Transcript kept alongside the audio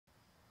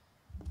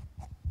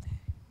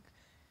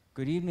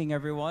Good evening,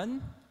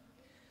 everyone.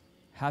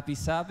 Happy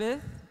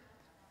Sabbath.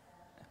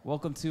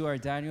 Welcome to our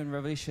Daniel and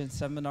Revelation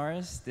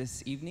seminars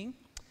this evening.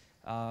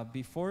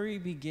 Before we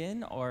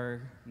begin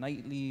our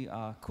nightly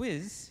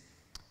quiz,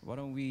 why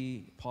don't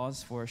we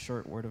pause for a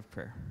short word of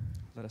prayer?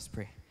 Let us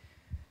pray.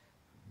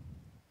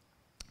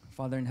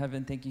 Father in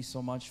heaven, thank you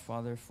so much,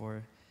 Father,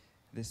 for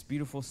this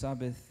beautiful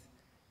Sabbath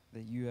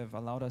that you have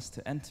allowed us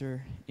to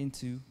enter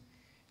into.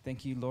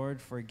 Thank you,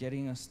 Lord, for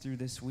getting us through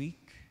this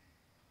week.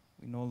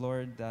 We know,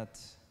 Lord, that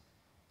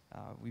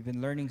we've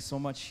been learning so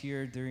much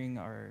here during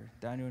our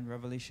Daniel and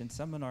Revelation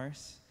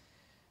seminars.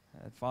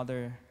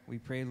 Father, we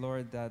pray,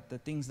 Lord, that the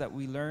things that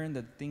we learn,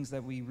 the things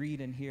that we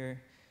read and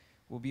hear,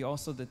 will be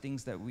also the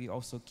things that we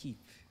also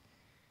keep.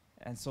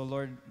 And so,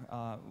 Lord,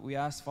 we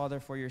ask,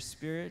 Father, for your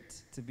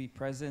Spirit to be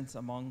present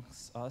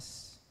amongst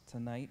us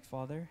tonight,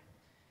 Father,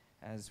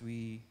 as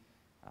we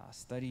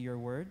study your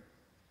word.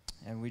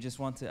 And we just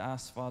want to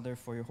ask, Father,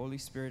 for your Holy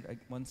Spirit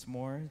once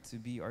more to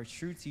be our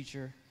true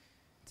teacher,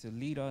 to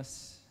lead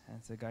us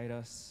and to guide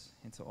us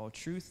into all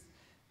truth,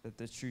 that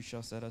the truth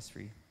shall set us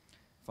free.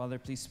 Father,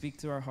 please speak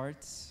to our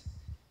hearts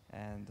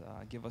and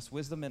give us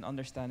wisdom and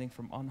understanding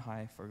from on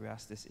high, for we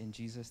ask this in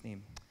Jesus'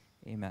 name.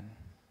 Amen.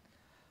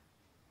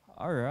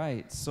 All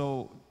right,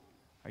 so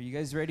are you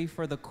guys ready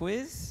for the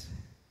quiz?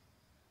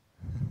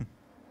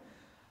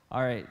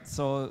 All right,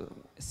 so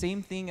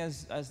same thing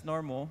as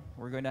normal.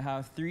 We're going to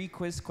have 3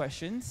 quiz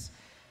questions,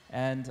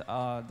 and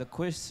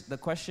the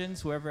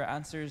questions, whoever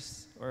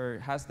answers or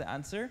has the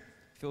answer,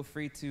 feel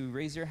free to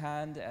raise your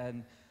hand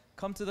and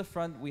come to the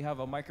front. We have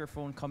a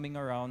microphone coming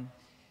around,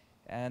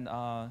 and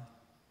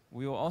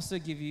we will also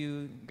give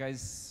you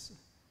guys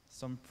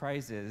some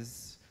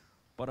prizes.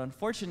 But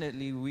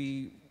unfortunately,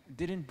 we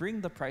didn't bring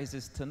the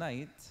prizes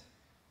tonight.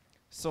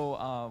 So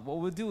what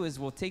we'll do is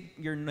we'll take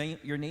your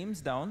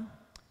names down,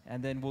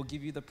 and then we'll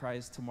give you the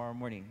prize tomorrow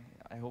morning.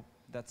 I hope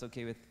that's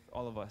okay with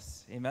all of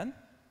us. Amen?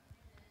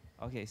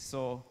 Okay,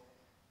 so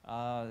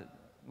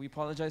we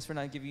apologize for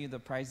not giving you the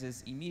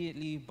prizes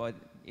immediately, but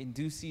in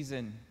due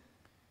season,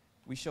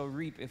 we shall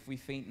reap if we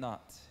faint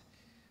not.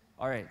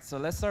 All right, so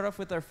let's start off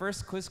with our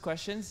first quiz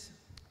questions.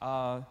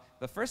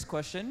 The first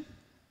question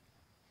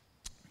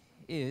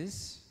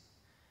is,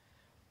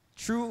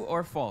 true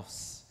or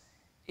false?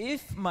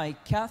 If my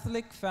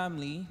Catholic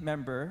family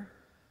member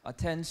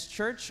attends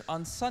church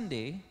on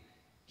Sunday,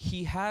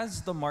 he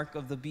has the mark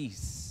of the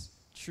beast.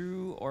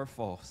 True or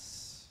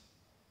false?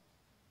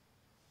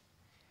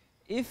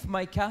 If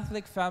my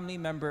Catholic family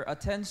member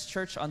attends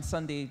church on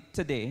Sunday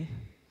today,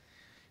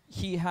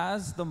 he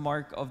has the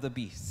mark of the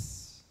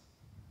beast.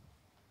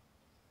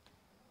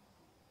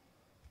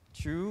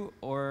 True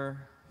or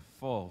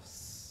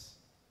false?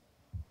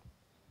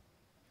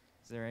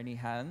 Is there any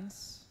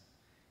hands?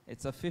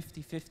 It's a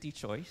 50-50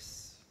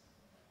 choice.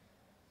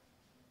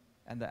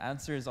 And the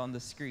answer is on the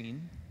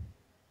screen.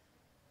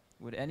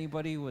 Would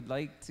anybody would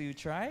like to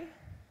try?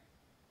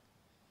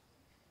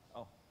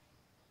 Oh.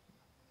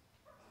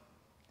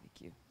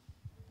 Thank you.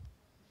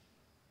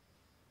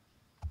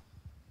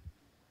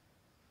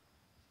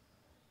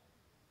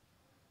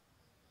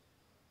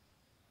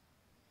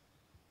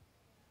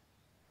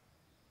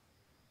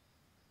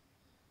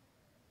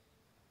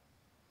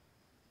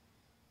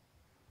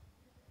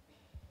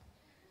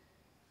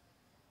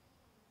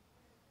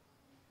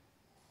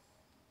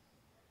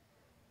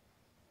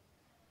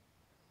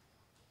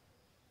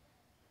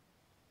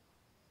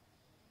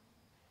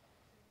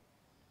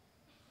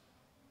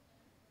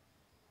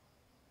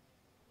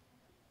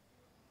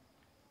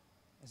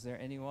 Is there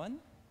anyone?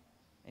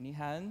 Any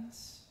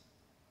hands?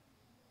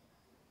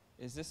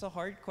 Is this a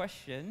hard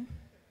question?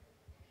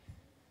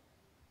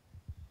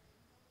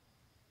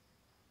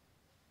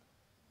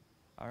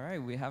 All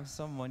right, we have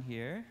someone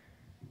here.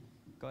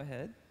 Go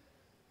ahead.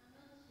 I'm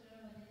not sure,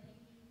 but I think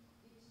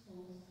it's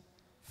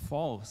false.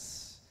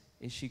 False.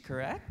 Is she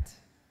correct?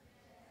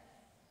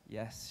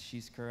 Yes,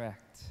 she's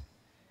correct.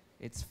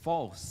 It's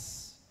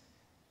false.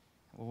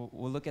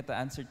 We'll look at the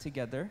answer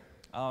together.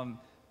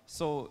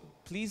 So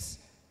please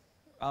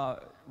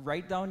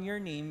write down your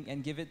name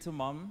and give it to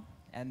mom,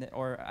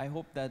 or I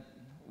hope that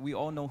we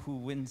all know who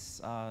wins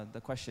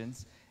the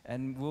questions,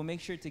 and we'll make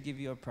sure to give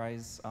you a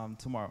prize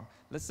tomorrow.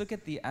 Let's look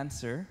at the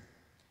answer.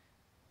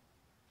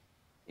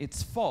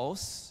 It's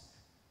false.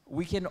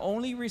 We can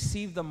only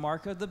receive the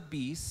mark of the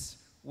beast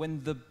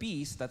when the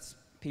beast, that's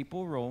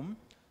Papal Rome,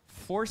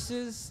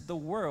 forces the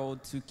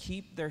world to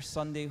keep their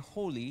Sunday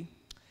holy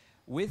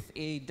with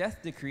a death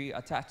decree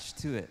attached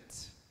to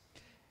it.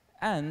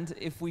 And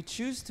if we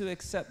choose to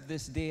accept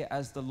this day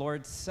as the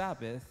Lord's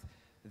Sabbath,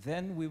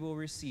 then we will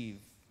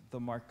receive the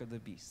mark of the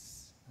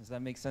beast. Does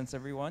that make sense,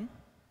 everyone?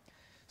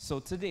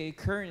 So today,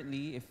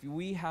 currently, if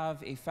we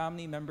have a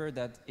family member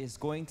that is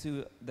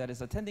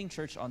attending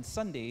church on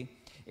Sunday,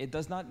 it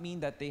does not mean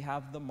that they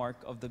have the mark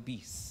of the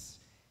beast.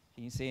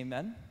 Can you say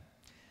amen?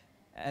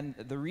 And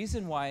the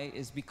reason why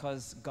is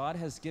because God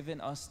has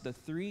given us the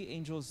 3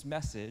 angels'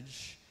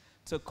 message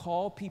to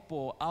call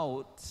people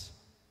out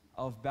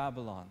of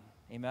Babylon.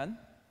 Amen?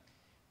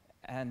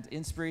 And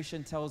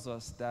inspiration tells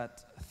us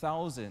that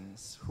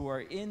thousands who are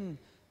in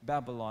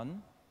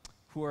Babylon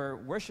who are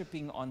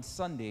worshiping on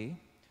Sunday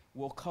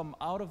will come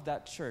out of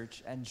that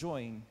church and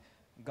join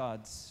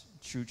God's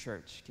true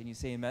church. Can you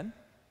say amen?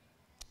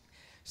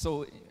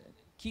 So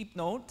keep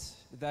note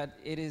that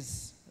it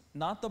is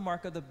not the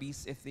mark of the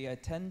beast if they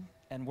attend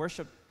and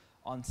worship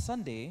on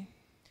Sunday,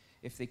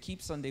 if they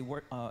keep Sunday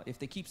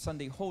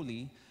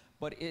holy,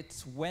 but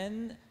it's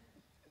when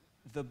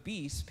the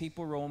beast,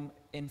 Papal Rome,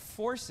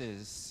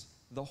 enforces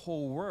the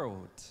whole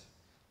world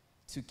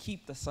to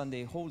keep the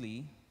Sunday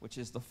holy, which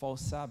is the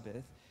false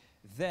Sabbath,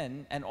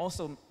 then, and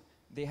also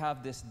they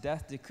have this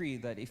death decree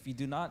that if you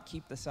do not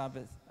keep the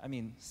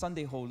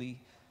Sunday holy,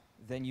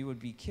 then you would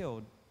be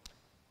killed.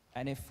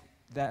 And if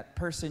that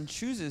person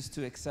chooses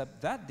to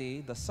accept that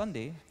day, the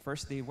Sunday,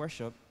 first day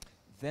worship,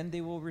 then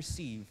they will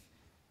receive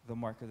the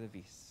mark of the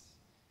beast.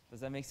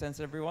 Does that make sense,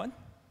 everyone?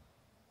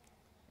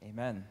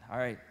 Amen. All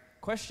right.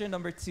 Question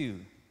number 2.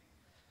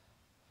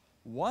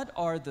 What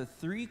are the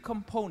 3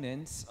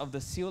 components of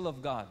the seal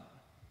of God?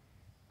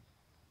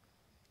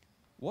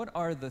 What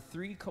are the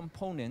 3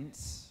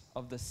 components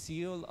of the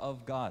seal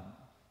of God?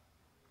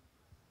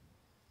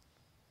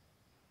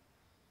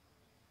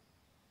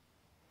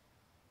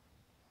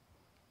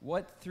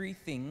 What 3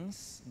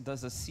 things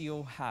does a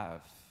seal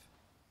have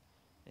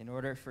in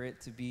order for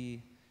it to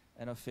be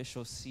an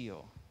official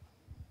seal?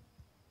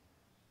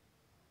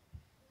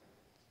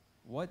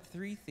 What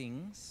 3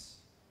 things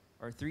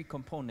or 3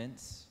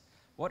 components?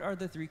 What are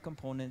the 3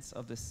 components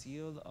of the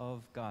seal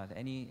of God?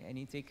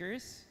 Any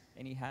takers?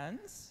 Any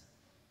hands?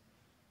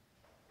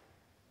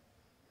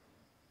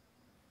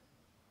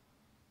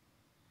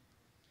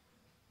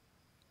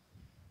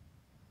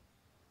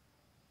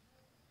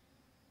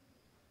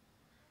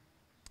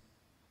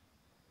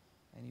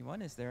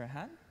 Anyone? Is there a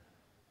hand?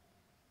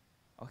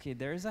 Okay,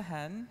 there is a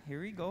hand. Here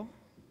we go,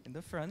 in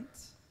the front.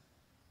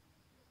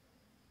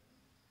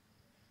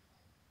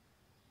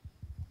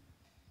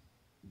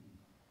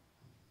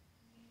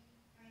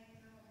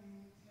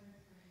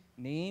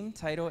 Name,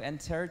 title, and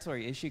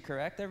territory. Is she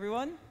correct,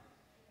 everyone?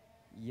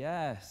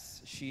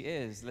 Yes, she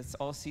is. Let's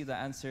all see the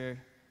answer.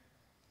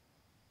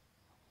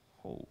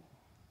 Oh.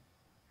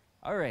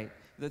 All right.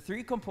 The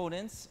 3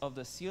 components of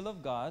the seal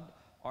of God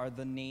are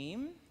the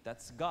name,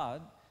 that's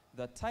God,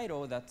 the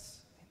title,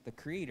 that's the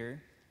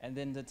Creator, and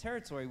then the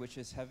territory, which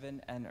is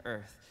heaven and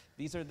earth.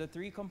 These are the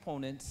 3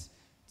 components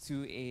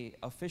to an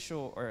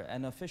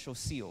official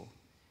seal,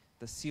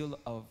 the seal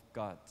of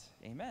God.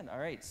 Amen. All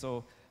right.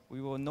 So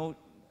we will note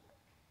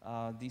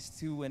these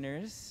 2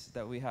 winners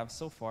that we have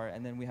so far,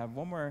 and then we have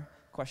one more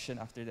question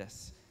after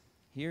this.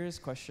 Here's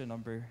question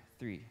number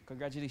 3.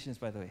 Congratulations,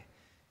 by the way.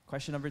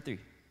 Question number 3.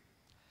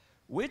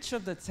 Which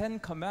of the 10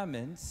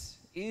 commandments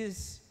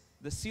is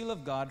the seal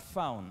of God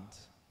found?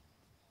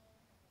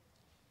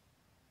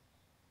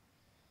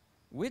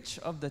 Which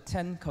of the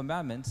 10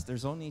 commandments,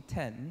 there's only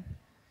 10,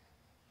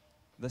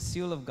 the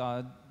seal of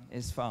God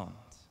is found?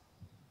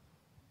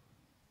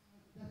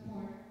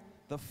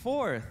 The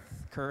 4th,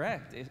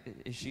 correct.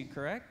 Is she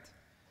correct?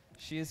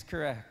 She is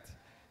correct.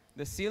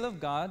 The seal of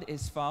God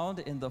is found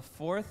in the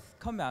 4th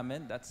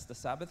commandment, that's the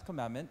Sabbath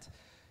commandment,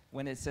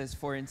 when it says,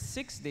 "For in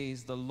 6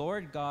 days the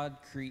Lord God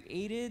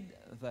created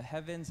the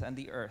heavens and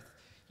the earth."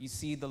 You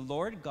see, the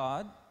Lord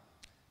God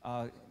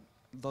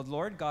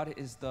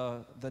is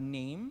the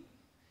name,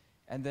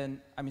 and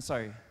then,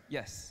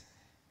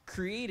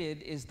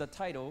 created is the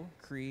title,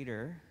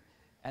 creator,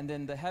 and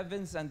then the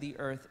heavens and the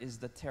earth is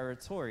the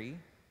territory,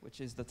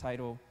 which is the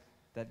title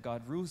that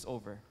God rules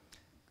over.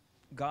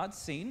 God's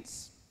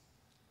saints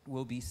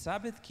will be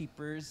Sabbath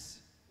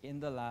keepers in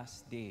the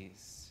last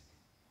days.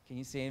 Can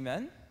you say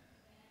amen?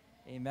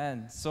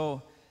 Amen.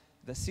 So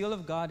the seal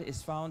of God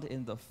is found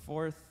in the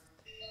 4th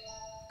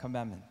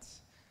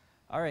commandment.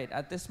 All right,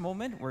 at this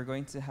moment, we're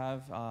going to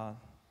have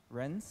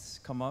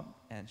Renz come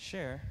up and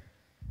share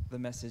the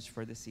message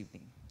for this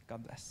evening.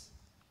 God bless.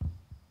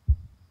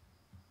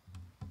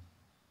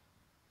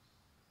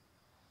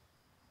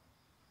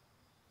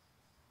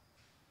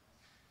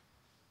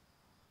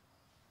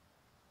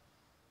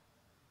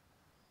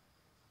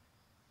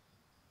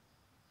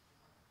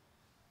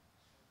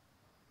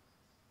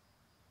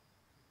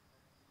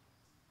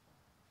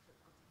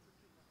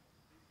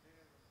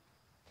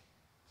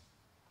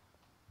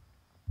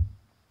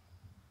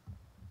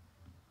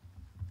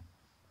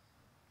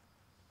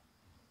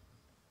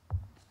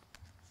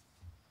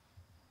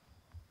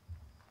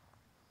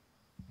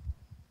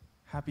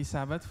 Happy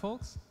Sabbath,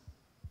 folks.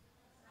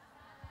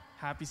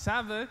 Happy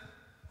Sabbath.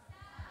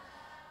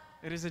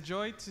 It is a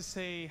joy to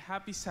say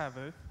Happy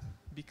Sabbath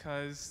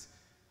because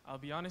I'll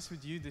be honest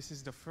with you, this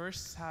is the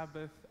first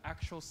Sabbath,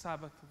 actual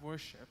Sabbath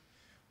worship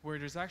where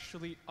there's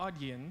actually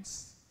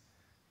audience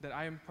that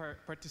I am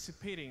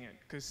participating in.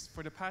 Because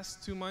for the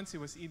past 2 months, it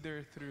was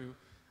either through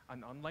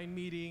an online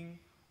meeting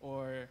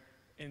or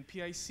in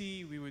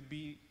PIC, we would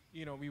be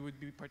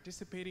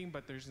participating,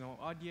 but there's no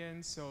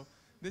audience. So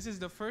this is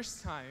the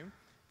first time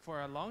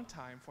for a long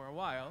time, for a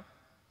while,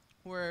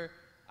 where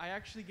I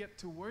actually get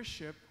to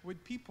worship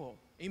with people.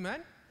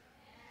 Amen?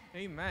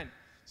 Amen.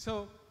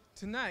 So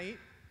tonight,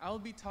 I'll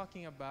be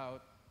talking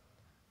about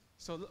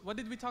So what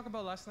did we talk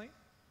about last night?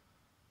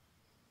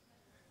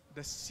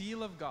 The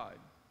seal of God.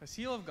 The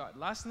seal of God.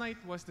 Last night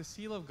was the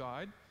seal of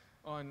God,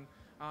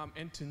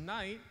 and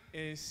tonight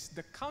is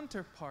the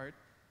counterpart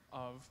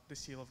of the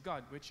seal of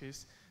God, which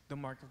is the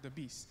mark of the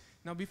beast.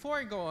 Now, before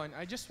I go on,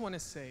 I just want to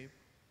say,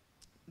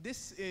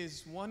 this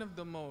is one of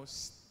the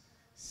most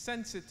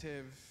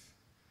sensitive,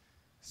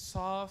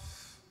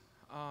 soft,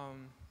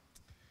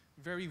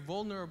 very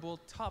vulnerable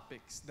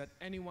topics that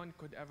anyone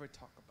could ever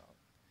talk about.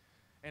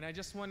 And I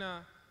just want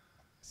to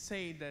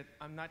say that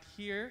I'm not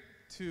here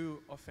to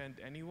offend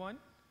anyone.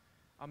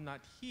 I'm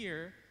not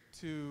here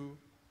to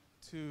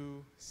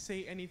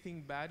say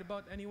anything bad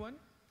about anyone.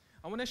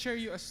 I want to share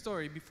you a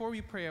story. Before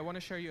we pray, I want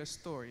to share you a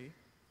story.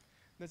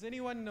 Does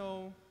anyone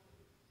know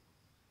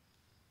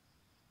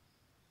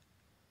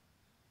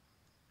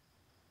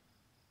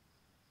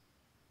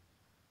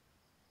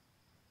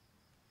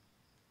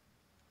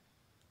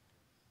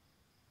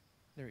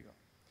There we go.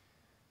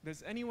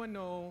 Does anyone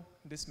know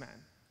this man?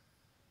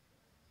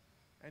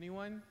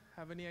 Anyone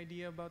have any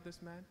idea about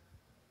this man?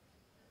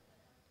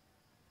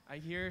 I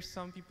hear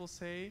some people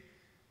say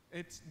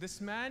this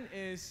man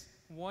is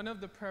one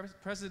of the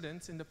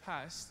presidents in the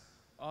past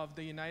of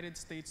the United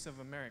States of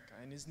America,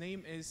 and his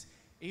name is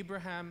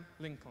Abraham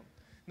Lincoln.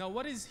 Now,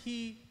 what is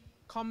he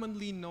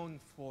commonly known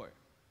for?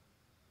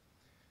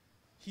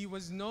 He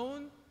was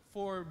known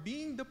for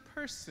being the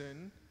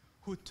person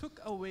who took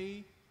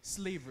away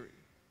slavery.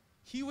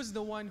 He was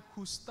the one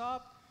who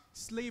stopped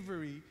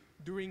slavery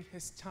during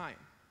his time.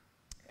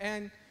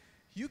 And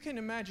you can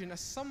imagine, as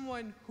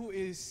someone who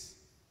is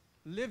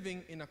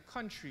living in a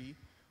country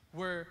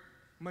where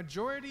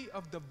majority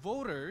of the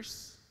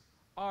voters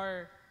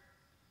are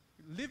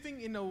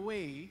living in a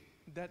way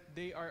that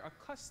they are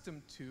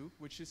accustomed to,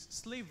 which is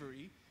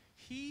slavery,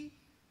 he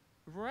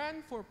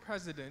ran for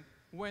president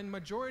when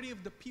majority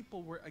of the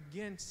people were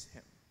against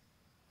him.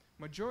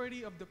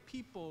 Majority of the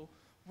people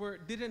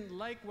didn't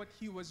like what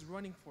he was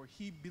running for.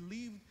 He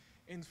believed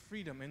in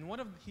freedom. And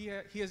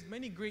he has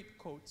many great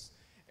quotes.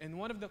 And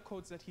one of the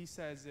quotes that he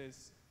says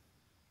is,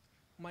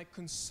 "My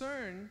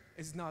concern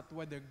is not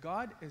whether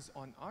God is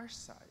on our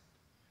side.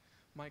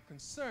 My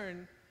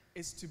concern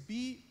is to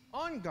be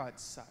on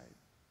God's side,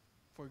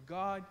 for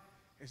God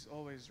is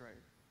always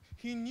right."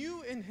 He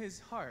knew in his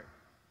heart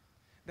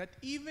that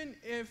even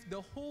if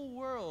the whole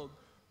world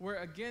were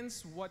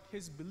against what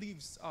his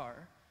beliefs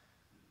are,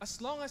 as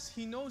long as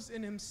he knows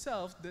in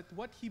himself that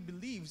what he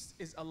believes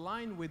is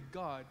aligned with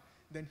God,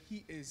 then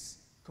he is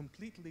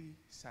completely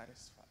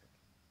satisfied.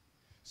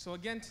 So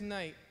again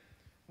tonight,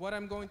 what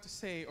I'm going to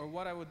say, or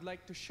what I would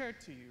like to share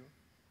to you,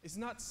 is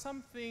not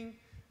something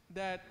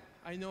that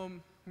I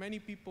know many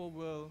people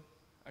will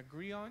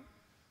agree on,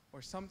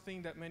 or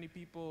something that many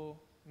people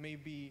may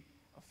be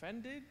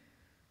offended,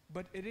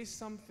 but it is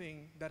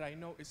something that I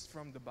know is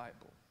from the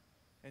Bible.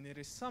 And it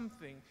is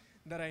something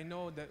that I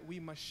know that we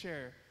must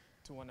share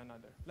to one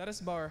another. Let us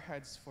bow our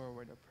heads for a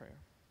word of prayer.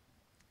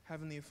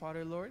 Heavenly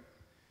Father, Lord,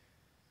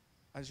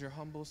 as your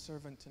humble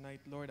servant tonight,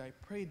 Lord, I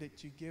pray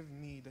that you give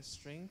me the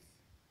strength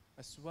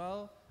as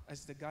well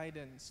as the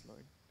guidance,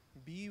 Lord.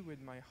 Be with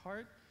my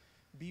heart,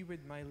 be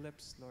with my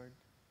lips, Lord,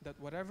 that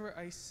whatever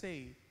I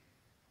say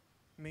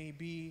may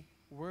be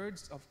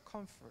words of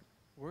comfort,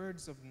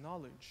 words of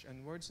knowledge,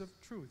 and words of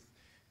truth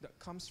that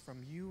comes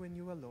from you and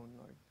you alone,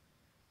 Lord.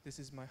 This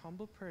is my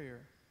humble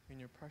prayer in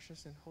your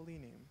precious and holy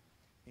name.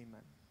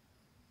 Amen.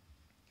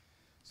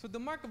 So the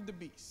mark of the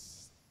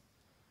beast.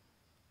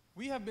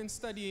 We have been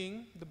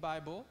studying the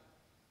Bible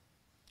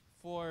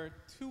for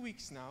 2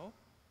 weeks now,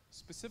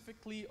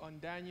 specifically on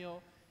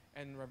Daniel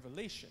and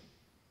Revelation.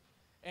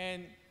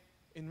 And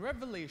in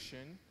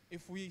Revelation,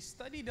 if we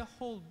study the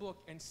whole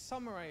book and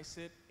summarize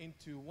it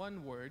into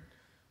one word,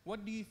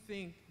 what do you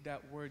think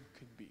that word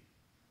could be?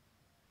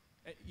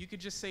 You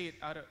could just say it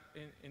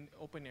in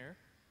open air.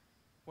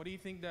 What do you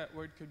think that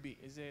word could be?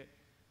 Is it,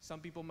 some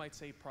people might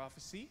say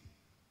prophecy.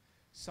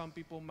 Some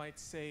people might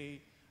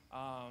say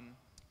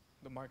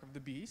the mark of the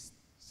beast.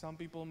 Some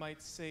people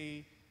might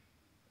say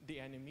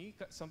the enemy.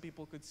 Some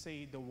people could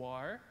say the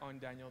war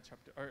on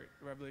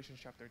Revelation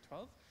chapter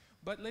 12.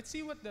 But let's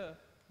see what the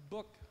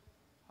book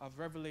of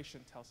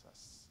Revelation tells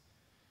us.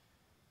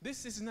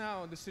 This is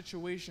now the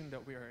situation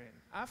that we are in.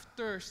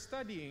 After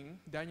studying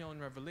Daniel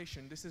and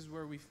Revelation, this is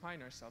where we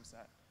find ourselves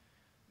at.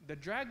 The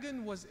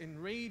dragon was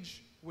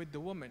enraged with the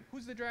woman.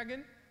 Who's the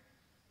dragon?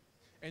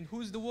 And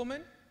who's the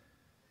woman?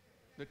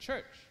 The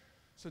church.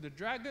 So the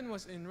dragon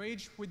was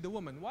enraged with the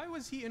woman. Why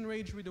was he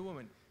enraged with the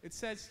woman? It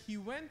says he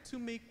went to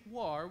make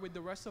war with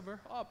the rest of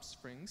her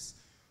offsprings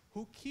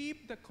who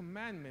keep the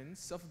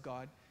commandments of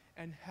God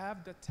and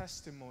have the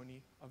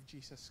testimony of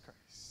Jesus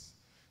Christ.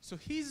 So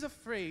he's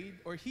afraid,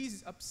 or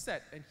he's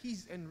upset, and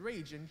he's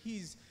enraged, and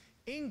he's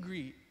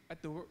angry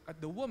at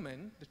the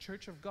woman, the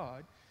church of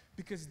God,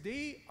 because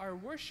they are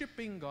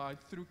worshiping God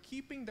through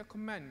keeping the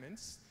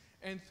commandments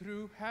and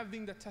through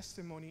having the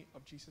testimony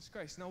of Jesus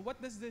Christ. Now,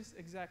 what does this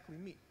exactly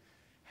mean?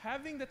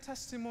 Having the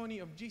testimony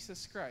of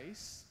Jesus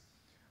Christ,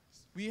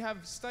 we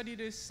have studied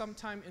this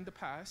sometime in the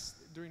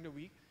past during the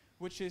week,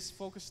 which is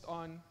focused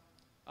on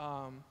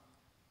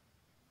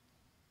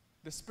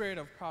the spirit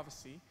of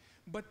prophecy.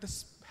 But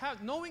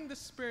knowing the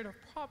spirit of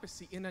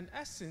prophecy, in an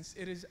essence,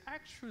 it is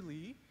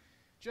actually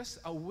just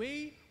a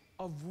way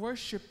of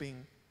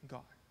worshiping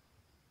God.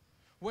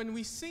 When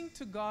we sing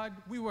to God,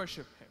 we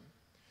worship Him.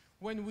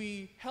 When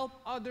we help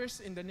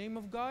others in the name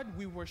of God,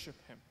 we worship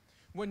Him.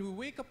 When we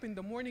wake up in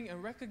the morning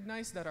and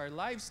recognize that our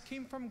lives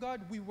came from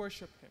God, we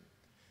worship Him.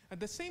 At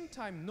the same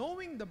time,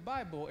 knowing the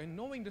Bible and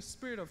knowing the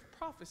spirit of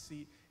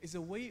prophecy is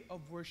a way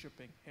of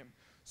worshiping Him.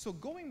 So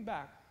going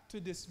back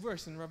to this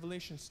verse in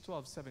Revelation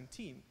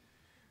 12:17,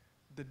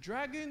 the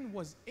dragon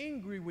was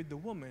angry with the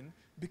woman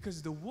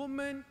because the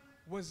woman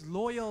was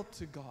loyal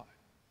to God.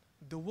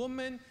 The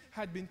woman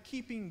had been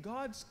keeping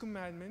God's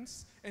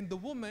commandments, and the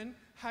woman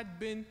had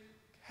been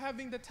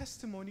having the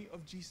testimony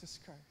of Jesus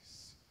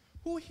Christ.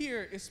 Who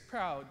here is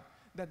proud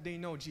that they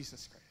know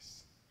Jesus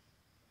Christ?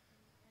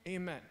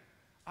 Amen.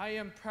 I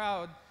am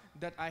proud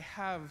that I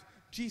have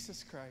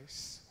Jesus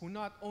Christ, who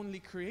not only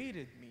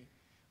created me,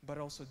 but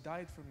also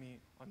died for me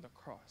on the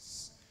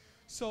cross.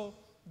 So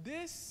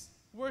this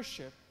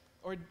worship,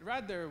 or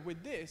rather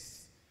with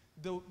this,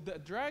 the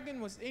dragon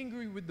was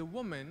angry with the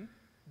woman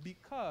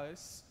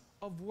because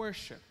of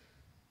worship.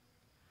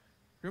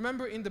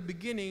 Remember, in the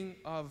beginning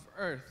of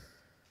earth,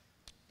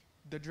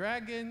 the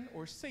dragon,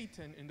 or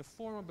Satan, in the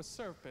form of a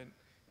serpent,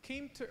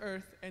 came to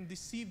earth and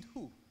deceived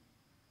who?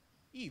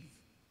 Eve,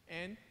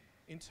 and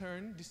in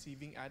turn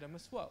deceiving Adam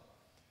as well.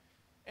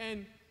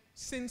 And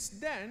since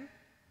then,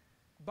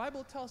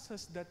 Bible tells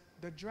us that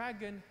the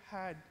dragon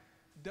had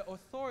the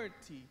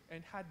authority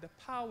and had the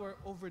power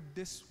over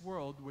this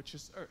world, which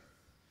is earth.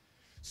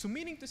 So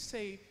meaning to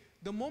say,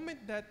 the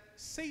moment that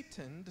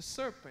Satan, the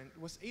serpent,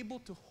 was able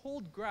to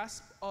hold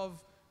grasp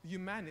of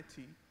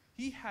humanity,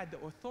 he had the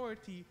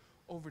authority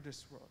over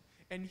this world.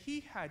 And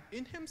he had,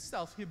 in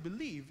himself, he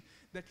believed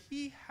that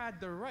he had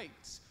the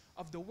rights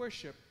of the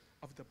worship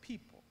of the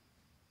people.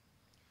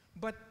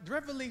 But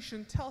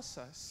Revelation tells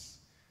us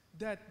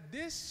that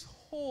this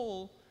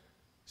whole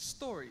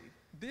story,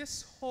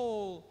 this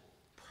whole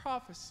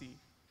prophecy,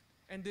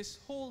 and this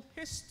whole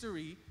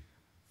history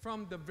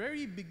from the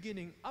very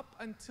beginning up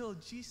until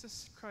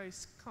Jesus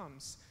Christ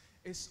comes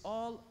is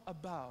all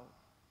about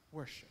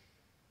worship.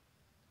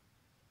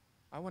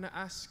 I want to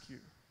ask you,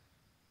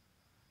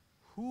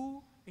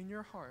 who in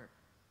your heart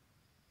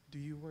do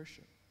you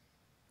worship?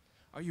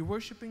 Are you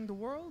worshiping the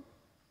world?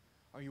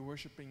 Are you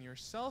worshiping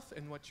yourself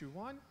and what you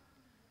want?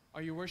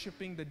 Are you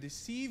worshiping the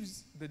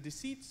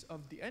deceits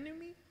of the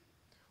enemy?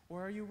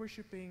 Or are you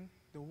worshiping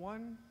the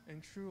one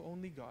and true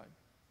only God,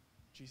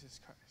 Jesus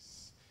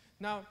Christ?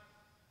 Now,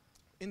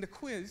 in the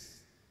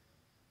quiz,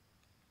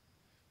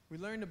 we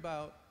learned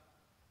about,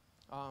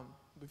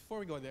 before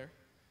we go there,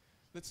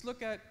 let's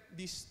look at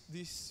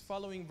these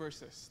following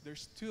verses.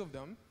 There's two of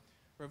them,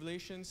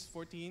 Revelations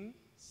 14,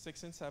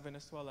 6 and 7,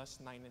 as well as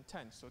 9 and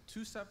 10. So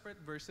two separate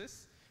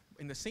verses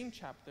in the same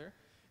chapter.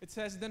 It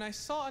says, "Then I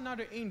saw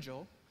another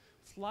angel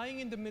flying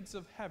in the midst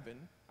of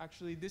heaven."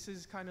 Actually, this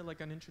is kind of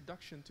like an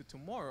introduction to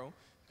tomorrow,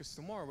 because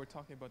tomorrow we're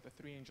talking about the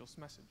three angels'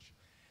 message.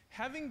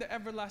 "Having the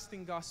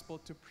everlasting gospel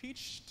to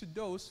preach to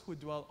those who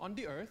dwell on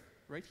the earth,"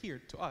 right here,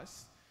 to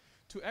us,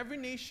 "to every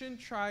nation,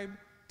 tribe,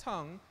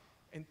 tongue,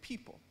 and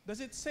people." Does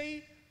it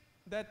say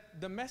that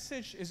the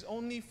message is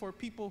only for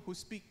people who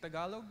speak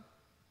Tagalog?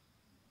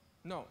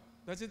 No.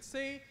 Does it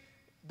say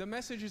the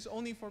message is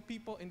only for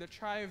people in the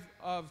tribe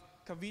of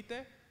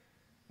Cavite?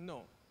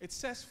 No. It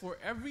says for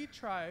every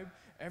tribe,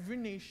 every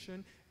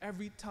nation,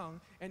 every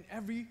tongue, and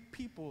every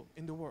people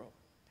in the world.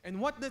 And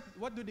what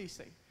do they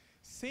say?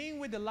 "Saying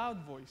with a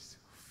loud voice,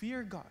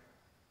 fear God,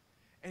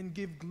 and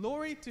give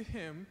glory to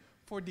Him,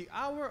 for the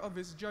hour of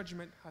His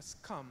judgment has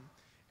come,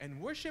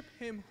 and worship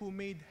Him who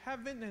made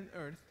heaven and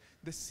earth,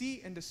 the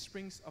sea and the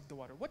springs of the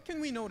water." What can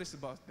we notice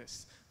about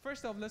this?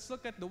 First off, let's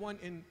look at the one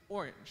in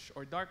orange,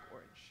 or dark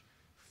orange.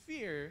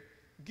 Fear,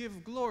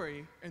 give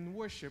glory, and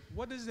worship.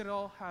 What does it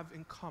all have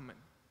in common?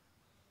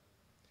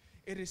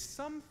 It is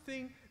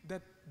something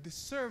that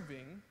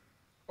deserving,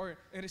 or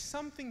it is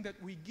something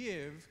that we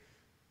give,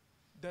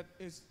 that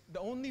is the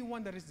only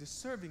one that is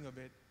deserving of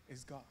it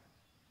is God.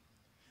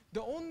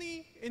 The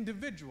only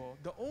individual,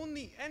 the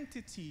only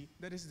entity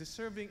that is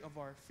deserving of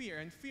our fear,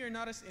 and fear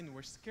not as in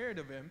we're scared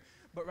of Him,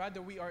 but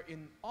rather we are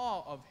in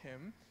awe of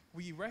Him.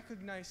 We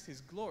recognize His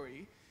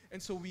glory,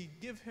 and so we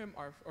give Him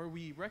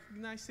we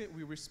recognize it,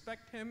 we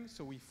respect Him,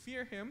 so we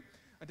fear Him.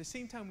 At the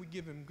same time, we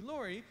give Him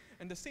glory,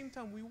 and at the same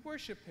time, we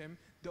worship Him.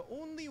 The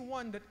only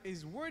one that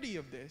is worthy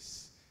of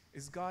this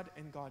is God,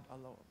 and God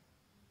alone.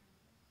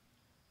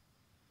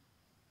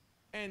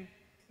 And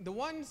the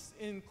ones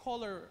in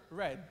color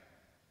red,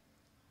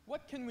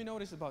 what can we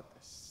notice about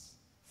this?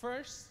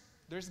 First,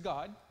 there's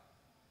God.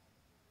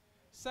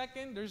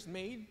 Second, there's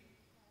made.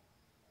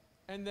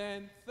 And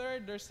then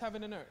third, there's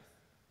heaven and earth.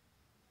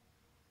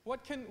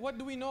 What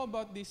do we know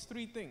about these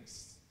three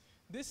things?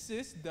 This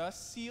is the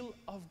seal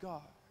of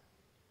God.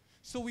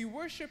 So we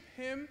worship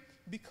Him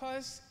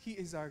because He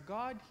is our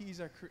God, He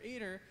is our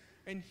creator,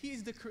 and He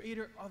is the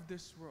creator of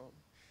this world.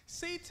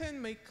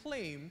 Satan may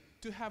claim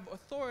to have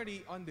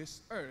authority on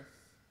this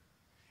earth,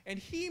 And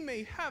he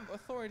may have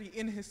authority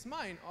in his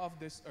mind of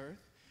this earth,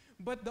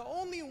 but the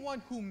only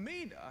one who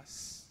made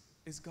us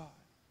is God.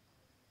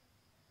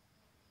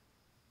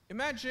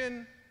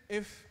 Imagine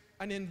if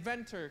an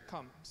inventor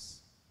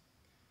comes.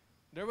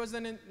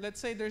 Let's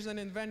say there's an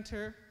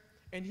inventor,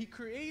 and he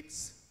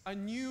creates a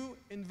new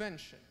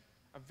invention,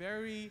 a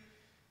very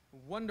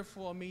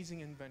wonderful,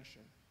 amazing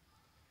invention.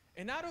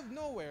 And out of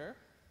nowhere,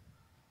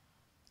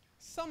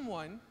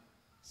 someone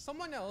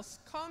else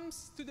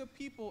comes to the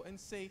people and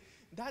say,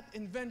 that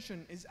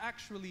invention is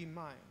actually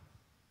mine.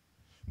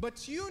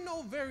 But you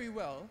know very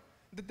well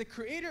that the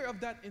creator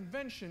of that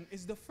invention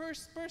is the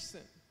first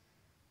person.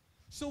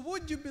 So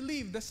would you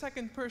believe the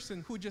second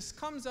person who just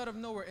comes out of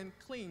nowhere and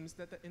claims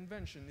that the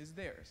invention is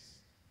theirs?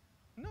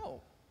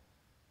 No.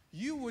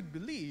 You would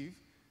believe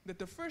that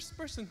the first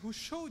person who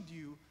showed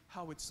you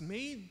how it's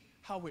made,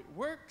 how it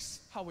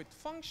works, how it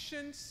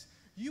functions,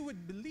 you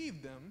would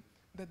believe them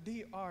that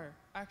they are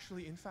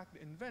actually, in fact,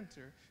 the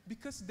inventor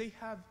because they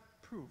have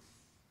proof.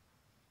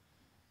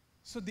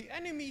 So the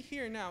enemy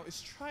here now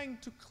is trying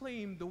to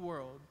claim the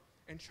world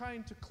and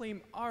trying to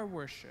claim our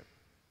worship.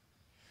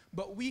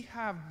 But we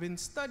have been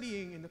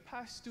studying in the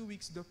past 2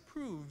 weeks the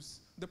proofs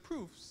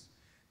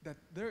that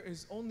there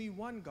is only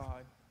one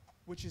God,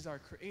 which is our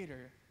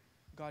Creator,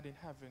 God in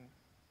heaven.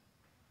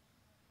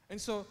 And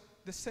so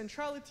the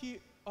centrality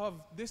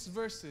of these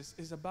verses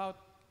is about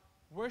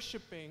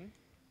worshiping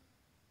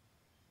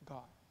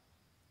God.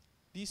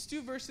 These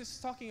 2 verses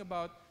talking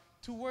about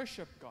to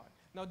worship God.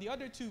 Now the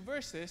other 2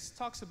 verses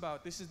talks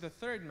about, this is the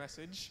third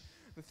message,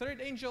 the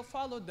third angel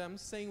followed them,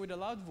 saying with a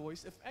loud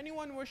voice, if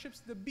anyone worships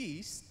the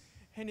beast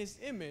and his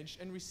image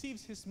and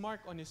receives his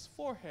mark on his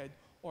forehead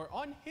or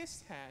on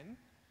his hand,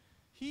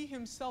 he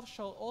himself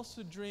shall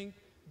also drink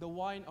the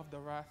wine of the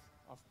wrath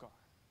of God.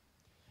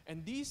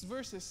 And these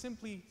verses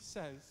simply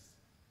says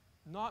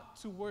not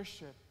to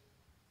worship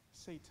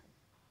Satan.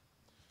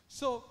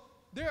 So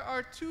there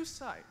are 2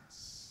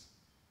 sides.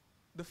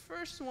 The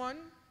first one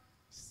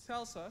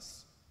tells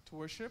us to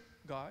worship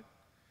God.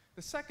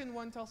 The second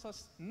one tells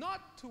us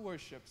not to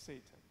worship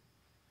Satan.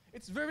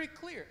 It's very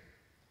clear.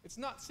 It's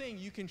not saying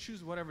you can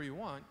choose whatever you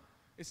want.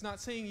 It's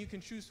not saying you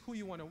can choose who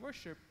you want to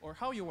worship or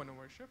how you want to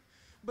worship.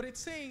 But it's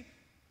saying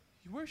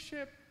you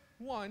worship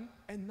one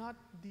and not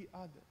the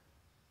other.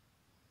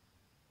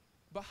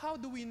 But how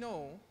do we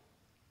know?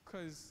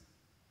 Because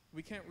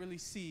we can't really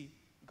see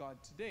God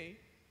today.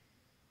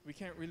 We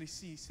can't really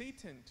see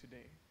Satan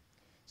today.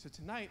 So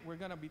tonight we're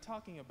going to be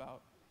talking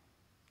about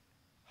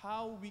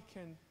how we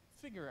can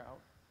figure out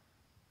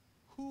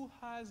who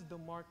has the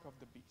mark of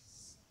the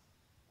beast.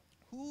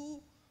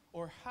 Who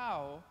or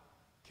how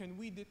can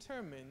we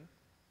determine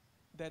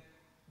that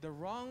the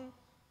wrong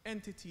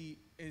entity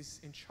is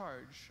in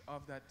charge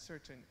of that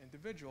certain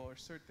individual or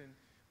certain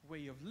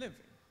way of living?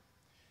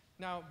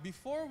 Now,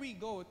 before we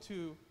go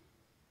to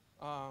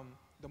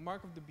the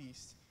mark of the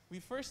beast, we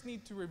first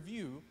need to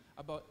review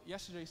about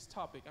yesterday's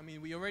topic. I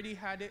mean, we already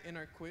had it in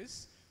our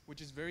quiz,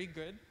 which is very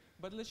good,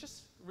 but let's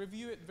just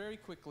review it very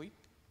quickly.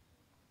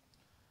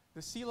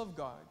 The seal of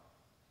God.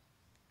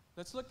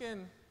 Let's look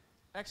in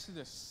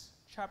Exodus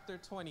chapter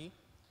 20,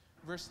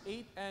 verse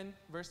 8 and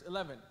verse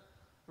 11.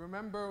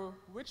 Remember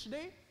which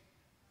day?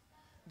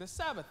 The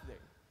Sabbath day,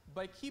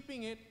 by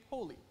keeping it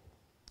holy.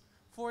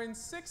 For in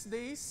 6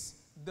 days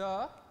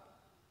the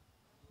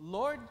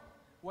Lord,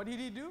 what did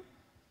he do?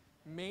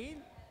 Made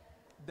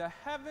the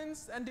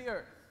heavens and the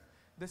earth,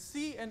 the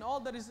sea and all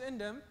that is in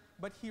them,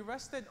 but he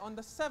rested on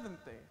the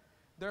 7th day.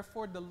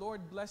 Therefore the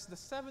Lord blessed the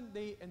 7th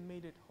day and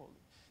made it holy.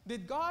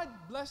 Did God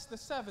bless the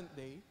 7th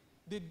day?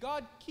 Did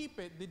God keep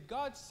it? Did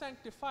God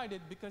sanctify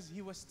it because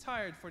he was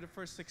tired for the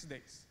first 6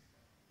 days?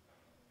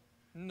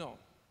 No.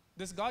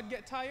 Does God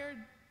get tired?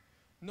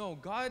 No.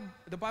 God,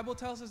 the Bible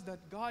tells us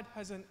that God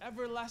has an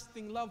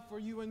everlasting love for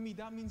you and me.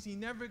 That means he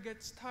never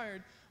gets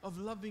tired of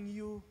loving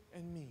you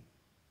and me.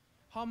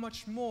 How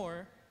much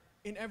more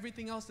in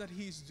everything else that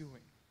he's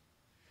doing?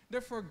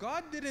 Therefore,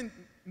 God didn't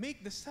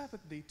make the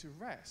Sabbath day to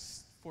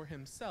rest for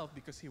himself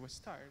because he was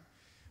tired,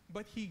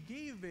 but he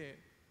gave it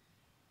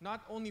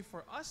not only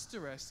for us to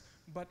rest,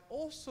 but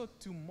also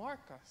to mark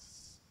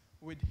us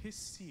with his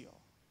seal.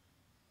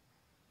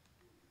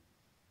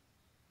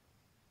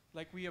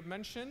 Like we have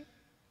mentioned,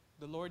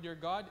 the Lord your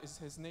God is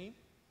his name,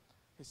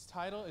 his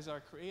title is our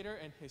Creator,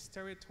 and his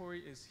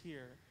territory is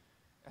here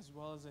as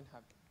well as in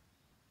heaven.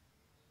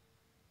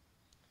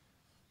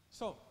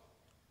 So,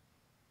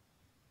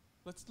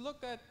 let's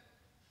look at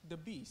the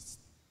beast.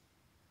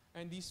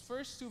 And these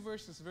first 2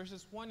 verses,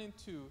 verses 1 and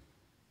 2,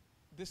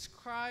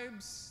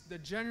 describes the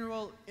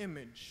general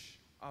image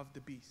of the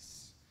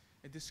beast.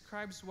 It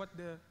describes what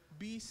the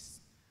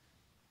beast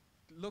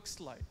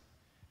looks like.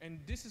 And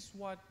this is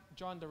what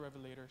John the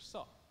Revelator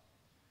saw.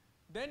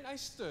 Then I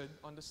stood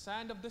on the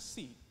sand of the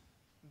sea.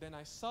 Then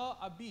I saw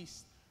a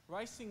beast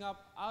rising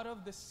up out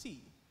of the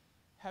sea,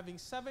 having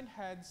 7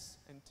 heads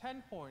and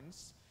 10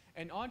 horns,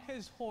 and on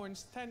his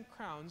horns 10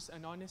 crowns,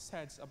 and on his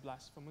heads a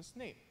blasphemous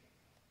name.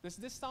 Does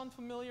this sound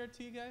familiar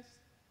to you guys?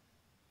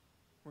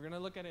 We're going to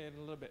look at it in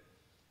a little bit.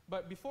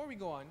 But before we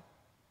go on,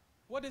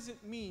 what does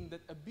it mean that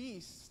a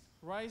beast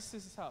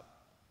rises up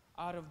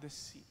out of the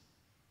sea?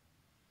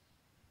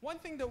 One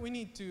thing that we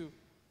need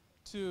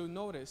to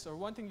notice, or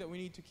one thing that we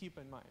need to keep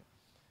in mind,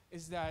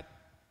 is that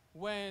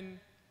when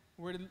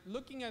we're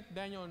looking at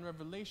Daniel and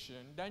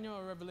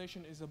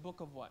Revelation is a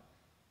book of what?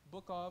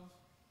 Book of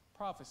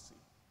prophecy.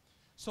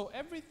 So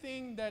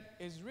everything that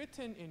is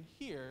written in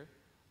here,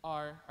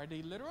 are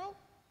they literal?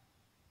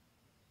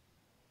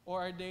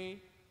 Or are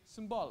they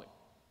symbolic?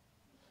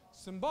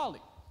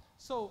 Symbolic.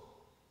 So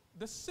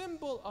the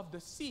symbol of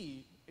the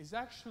sea is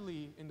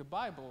actually, in the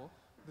Bible,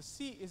 the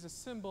sea is a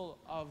symbol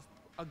of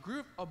a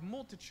group of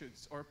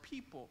multitudes or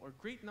people or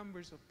great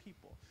numbers of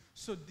people.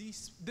 So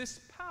this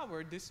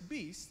power, this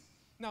beast,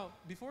 now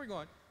before we go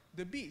on,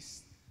 the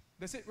beast,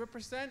 does it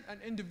represent an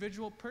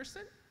individual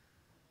person?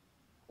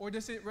 Or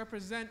does it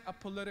represent a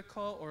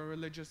political or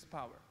religious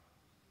power?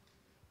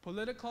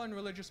 Political and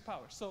religious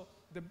power. So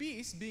the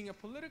beast, being a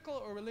political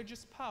or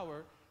religious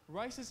power,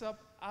 rises up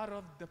out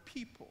of the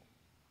people.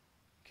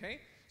 Okay?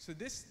 So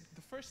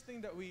the first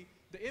thing that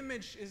the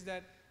image is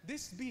that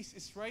this beast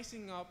is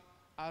rising up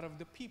out of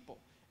the people.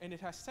 And it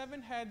has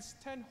 7 heads,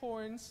 10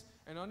 horns,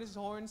 and on his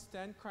horns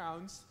 10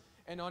 crowns,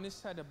 and on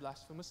his head a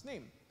blasphemous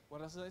name.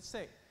 What does it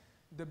say?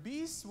 The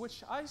beast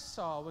which I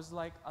saw was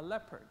like a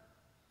leopard.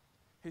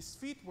 His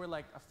feet were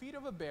like a feet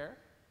of a bear,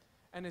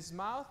 and his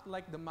mouth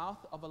like the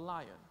mouth of a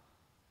lion.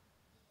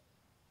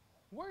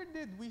 Where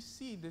did we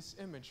see this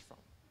image from?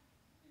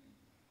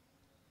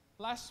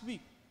 Last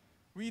week,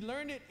 we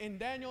learned it in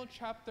Daniel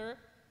chapter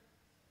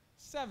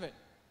 7.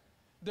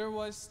 There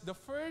was the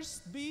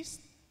first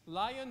beast,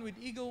 lion with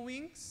eagle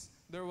wings.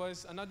 There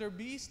was another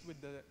beast with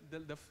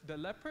the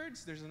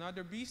leopards. There's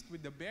another beast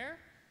with the bear.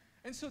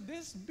 And so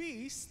this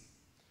beast,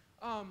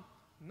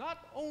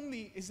 not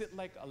only is it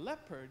like a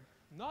leopard,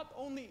 not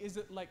only is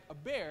it like a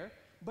bear,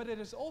 but it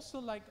is also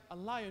like a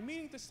lion,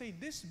 meaning to say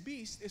this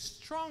beast is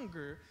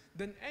stronger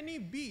than any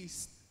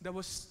beast that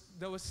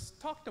was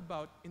talked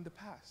about in the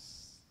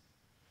past.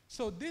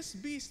 So this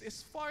beast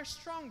is far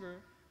stronger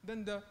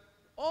than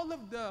all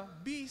of the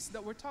beasts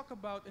that were talked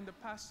about in the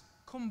past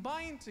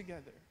combined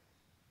together.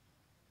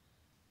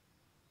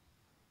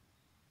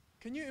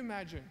 Can you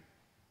imagine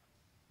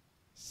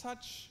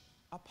such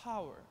a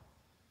power,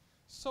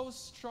 so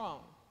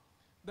strong,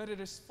 that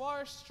it is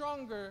far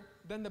stronger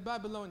than the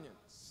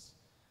Babylonians,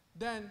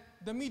 than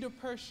the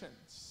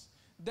Medo-Persians,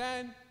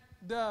 than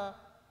the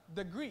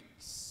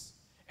Greeks,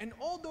 and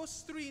all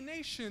those 3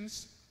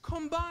 nations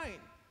combined?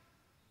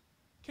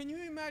 Can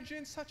you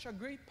imagine such a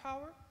great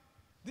power?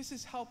 This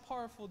is how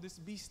powerful this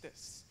beast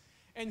is.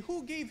 And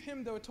who gave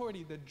him the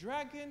authority? The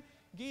dragon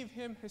gave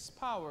him his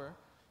power,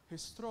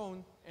 his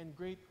throne, and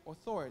great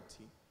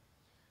authority.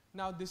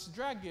 Now this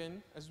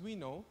dragon, as we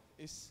know,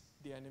 is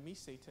the enemy,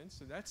 Satan.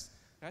 So that's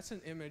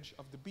an image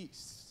of the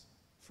beast,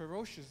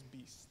 ferocious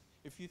beast.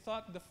 If you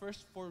thought the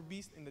first 4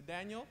 beasts in the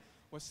Daniel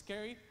was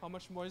scary, how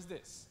much more is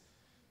this?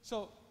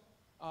 So,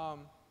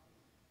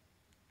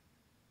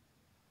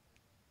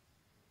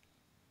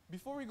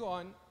 before we go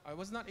on, I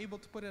was not able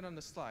to put it on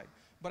the slide,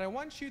 but I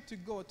want you to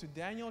go to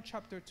Daniel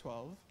chapter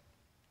 12.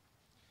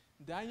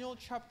 Daniel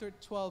chapter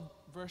 12,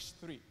 verse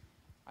 3.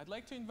 I'd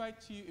like to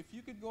invite you, if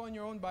you could go in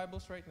your own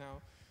Bibles right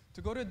now,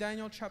 to go to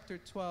Daniel chapter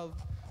 12,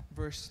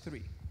 verse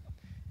 3.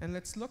 And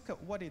let's look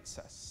at what it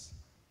says.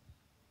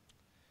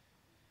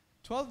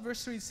 12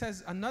 verse 3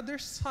 says, another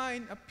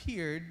sign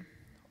appeared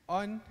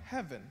on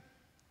heaven.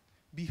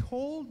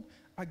 Behold,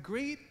 a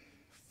great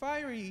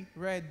fiery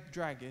red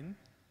dragon,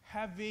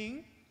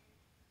 having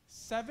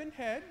 7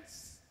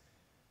 heads,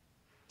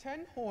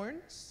 10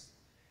 horns,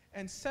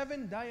 and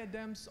 7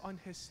 diadems on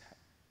his head.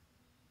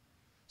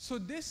 So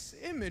this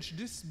image,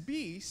 this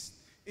beast,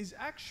 is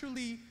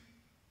actually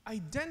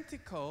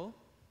identical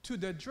to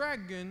the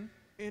dragon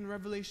in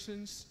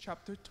Revelation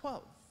chapter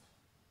 12.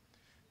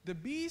 The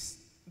beast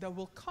that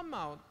will come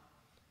out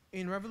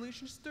in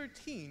Revelation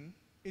 13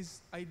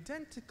 is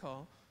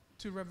identical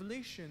to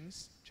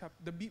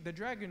the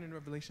dragon in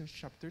Revelation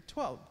chapter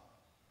 12.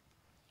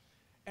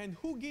 And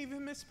who gave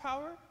him his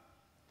power?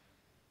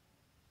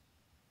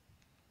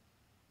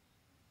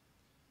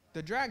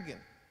 The dragon.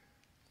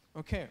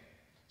 Okay,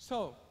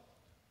 so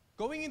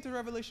going into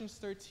Revelation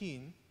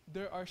 13,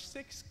 there are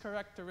 6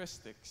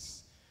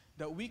 characteristics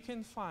that we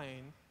can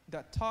find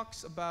that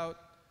talks about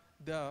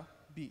the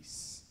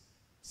beast.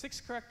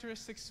 6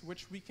 characteristics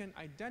which we can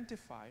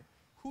identify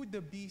who the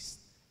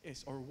beast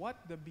is, or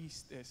what the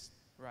beast is,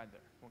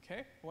 rather.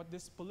 Okay? What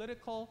this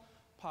political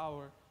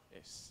power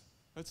is.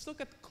 Let's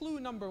look at clue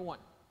number 1.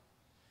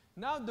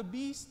 Now the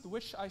beast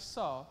which I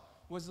saw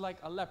was like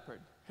a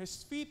leopard.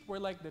 His feet were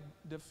like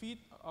the feet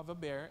of a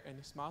bear, and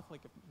his mouth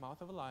like the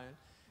mouth of a lion.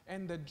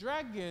 And the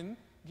dragon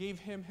gave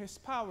him his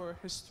power,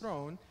 his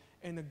throne,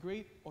 and a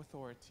great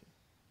authority.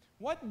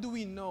 What do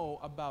we know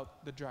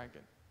about the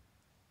dragon?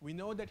 We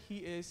know that he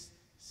is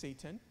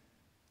Satan.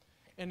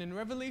 And in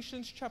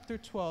Revelation chapter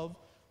 12,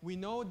 we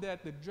know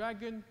that the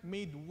dragon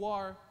made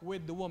war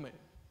with the woman,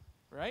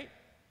 right?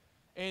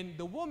 And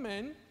the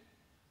woman,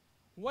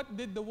 what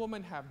did the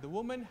woman have? The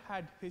woman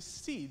had his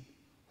seed,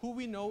 who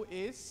we know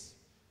is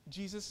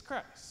Jesus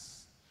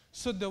Christ.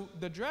 So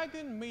the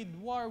dragon made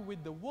war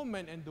with the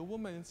woman and the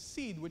woman's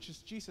seed, which is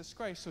Jesus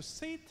Christ. So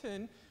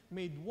Satan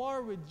made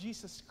war with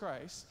Jesus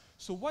Christ.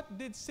 So what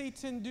did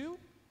Satan do?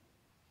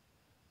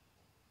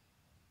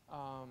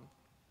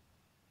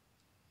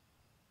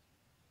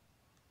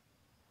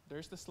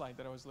 There's the slide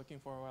that I was looking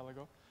for a while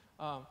ago.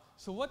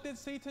 So what did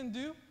Satan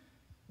do?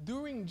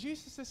 During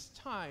Jesus'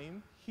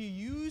 time, he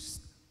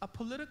used a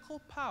political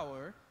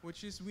power,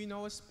 which is we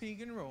know as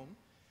pagan Rome,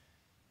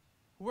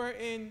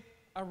 wherein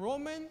a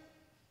Roman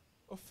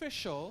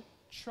official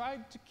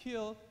tried to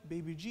kill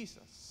baby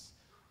Jesus.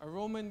 A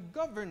Roman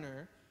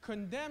governor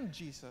condemned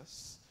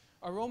Jesus.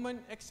 A Roman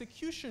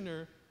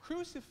executioner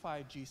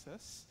crucified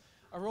Jesus.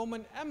 A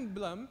Roman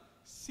emblem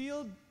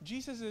sealed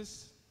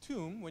Jesus'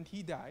 tomb when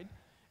he died,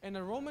 and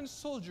a Roman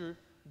soldier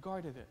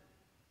guarded it.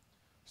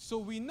 So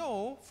we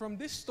know from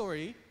this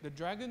story, the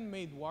dragon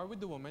made war with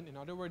the woman. In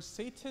other words,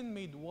 Satan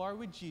made war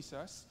with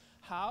Jesus.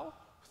 How?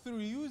 Through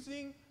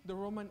using the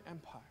Roman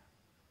Empire.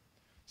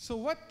 So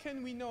what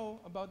can we know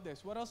about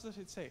this? What else does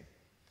it say?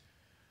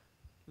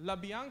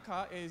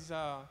 LaBianca is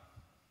a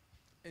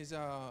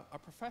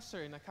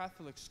professor in a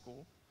Catholic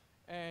school,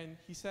 and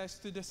he says,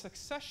 to the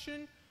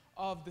succession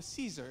of the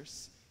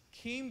Caesars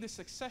came the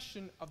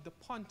succession of the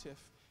pontiff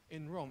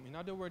in Rome. In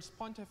other words,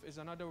 pontiff is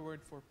another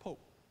word for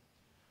pope.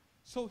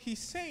 So he's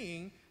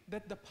saying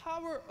that the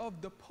power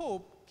of the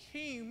pope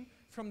came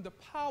from the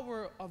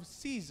power of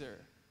Caesar.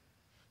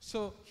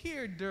 So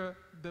here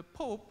the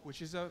pope,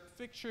 which is a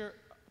picture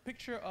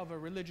of a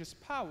religious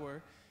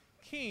power,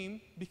 came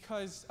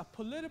because a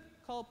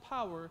political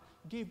power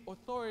gave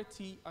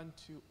authority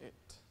unto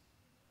it.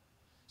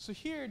 So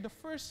here the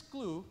first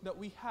clue that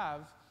we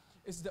have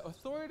is the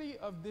authority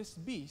of this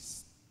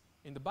beast.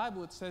 In the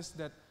Bible it says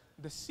that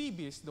the sea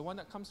beast, the one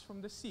that comes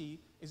from the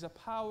sea, is a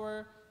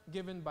power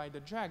given by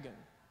the dragon.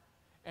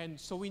 And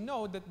so we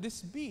know that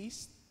this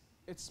beast,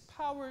 its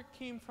power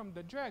came from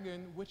the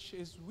dragon, which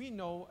is we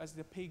know as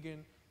the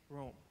pagan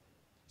Rome.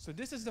 So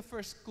this is the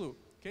first clue.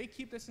 Okay,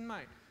 keep this in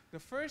mind. The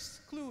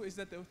first clue is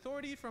that the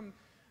authority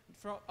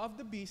of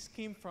the beast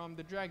came from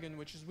the dragon,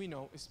 which as we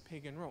know is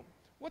pagan Rome.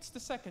 What's the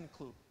second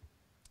clue?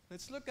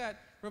 Let's look at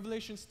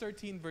Revelation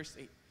 13, verse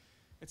 8.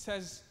 It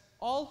says,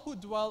 all who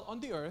dwell on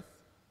the earth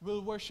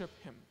will worship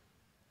him.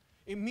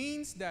 It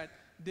means that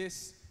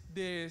this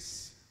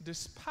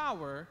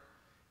power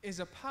is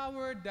a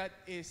power that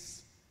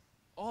is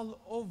all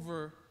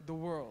over the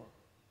world.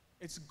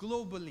 It's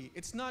globally.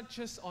 It's not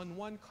just on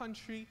one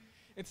country.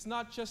 It's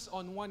not just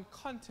on one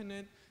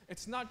continent.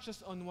 It's not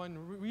just on one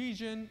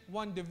region,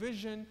 one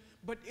division,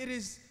 but it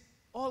is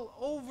all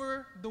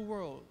over the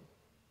world.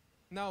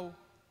 Now,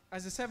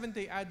 as a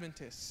Seventh-day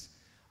Adventist,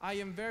 I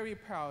am very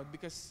proud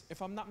because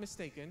if I'm not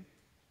mistaken,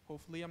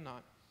 hopefully I'm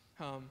not,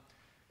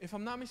 if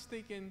I'm not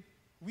mistaken,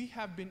 we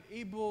have been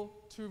able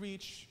to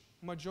reach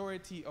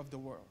majority of the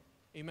world.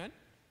 Amen?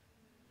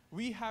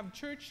 We have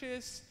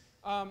churches,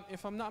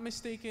 if I'm not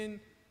mistaken,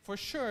 for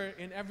sure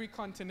in every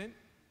continent.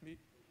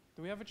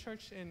 Do we have a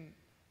church in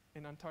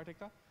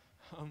Antarctica?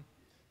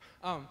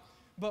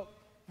 But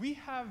we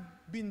have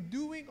been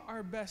doing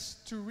our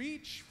best to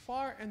reach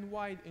far and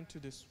wide into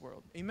this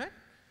world. Amen?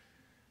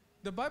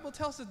 The Bible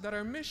tells us that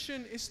our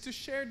mission is to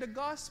share the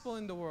gospel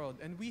in the world,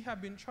 and we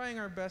have been trying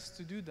our best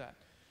to do that.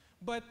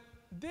 But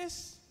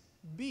this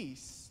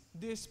beast,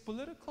 this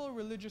political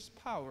religious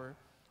power,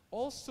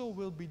 also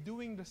will be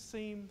doing the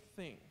same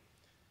thing.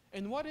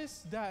 And what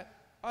is that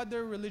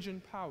other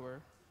religion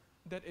power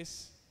that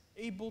is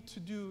able to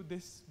do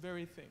this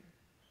very thing?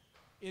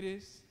 It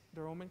is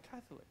the Roman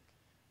Catholic.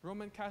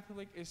 Roman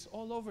Catholic is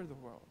all over the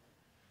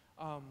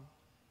world.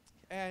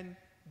 And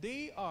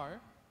they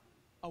are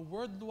a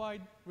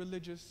worldwide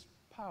religious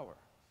power,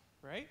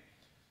 right?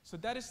 So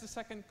that is the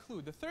second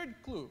clue. The third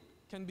clue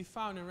can be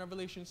found in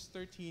Revelation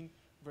 13,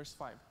 verse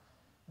 5.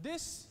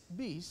 This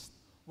beast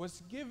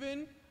was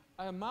given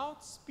a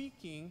mouth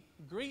speaking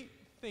great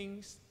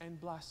things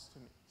and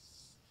blasphemies.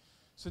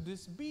 So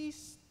this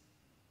beast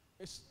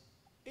is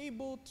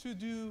able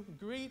to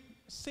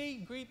say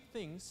great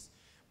things,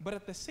 but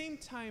at the same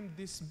time,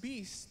 this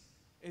beast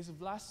is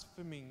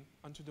blaspheming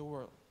unto the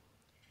world.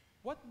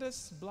 What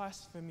does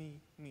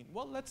blasphemy mean?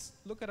 Well, let's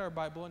look at our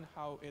Bible and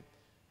how it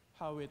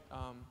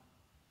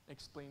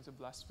explains a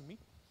blasphemy.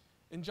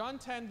 In John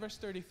 10, verse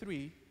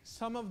 33,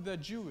 some of the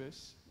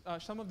Jewish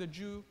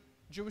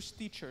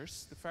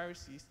teachers, the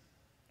Pharisees,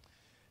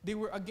 they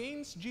were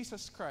against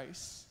Jesus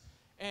Christ,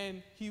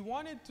 and he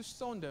wanted to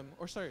stone them,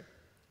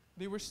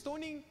 they were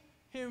stoning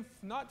him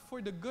not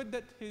for the good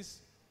that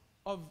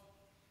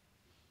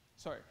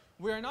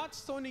we are not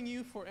stoning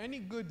you for any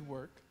good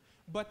work,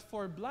 but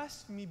for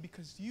blasphemy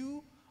because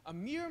you, a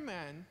mere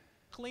man,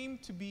 claim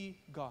to be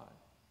God.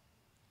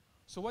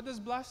 So what does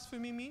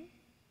blasphemy mean?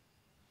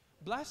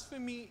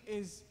 Blasphemy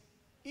is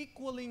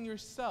equaling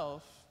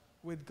yourself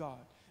with God.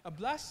 A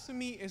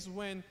blasphemy is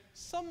when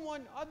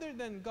someone other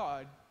than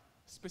God,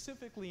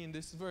 specifically in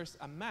this verse,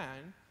 a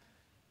man,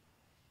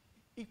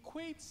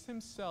 equates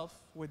himself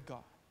with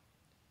God.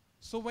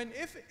 So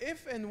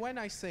if and when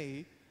I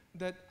say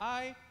that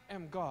I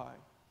am God,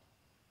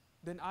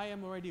 then I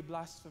am already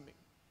blaspheming.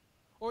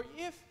 Or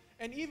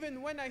and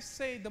even when I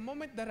say the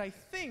moment that I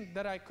think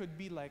that I could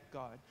be like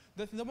God,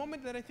 the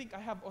moment that I think I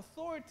have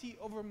authority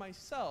over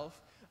myself,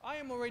 I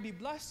am already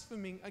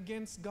blaspheming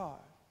against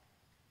God.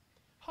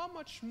 How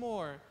much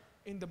more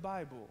in the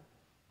Bible?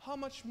 How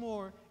much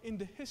more in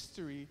the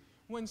history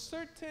when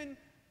certain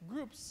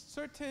groups,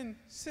 certain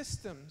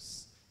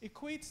systems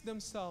equates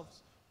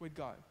themselves with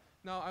God?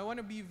 Now, I want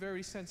to be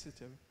very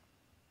sensitive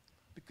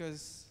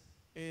because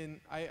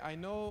I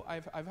know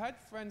I've had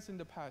friends in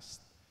the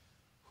past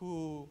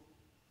who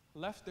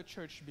left the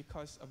church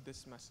because of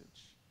this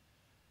message.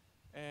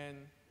 And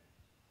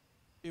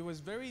it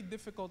was very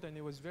difficult and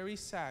it was very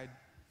sad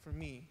for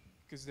me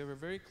because they were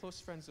very close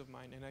friends of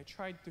mine, and I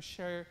tried to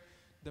share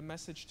the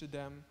message to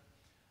them.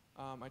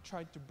 I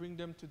tried to bring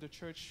them to the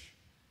church,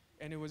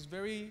 and it was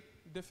very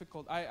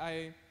difficult.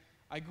 I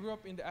grew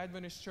up in the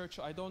Adventist church,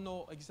 so I don't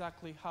know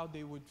exactly how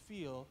they would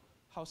feel,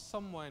 how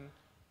someone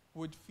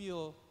would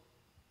feel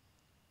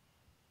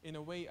in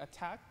a way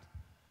attacked,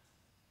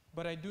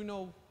 but I do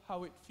know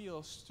how it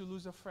feels to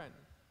lose a friend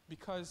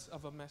because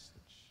of a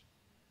message.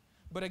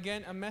 But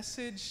again, a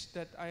message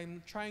that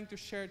I'm trying to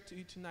share to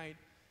you tonight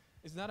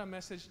is not a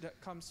message that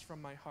comes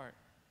from my heart.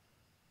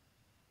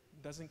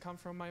 It doesn't come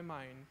from my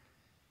mind.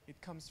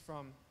 It comes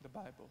from the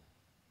Bible.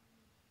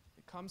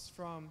 It comes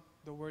from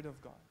the Word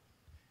of God.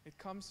 It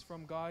comes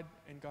from God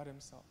and God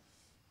Himself.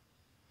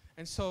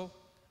 And so,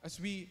 as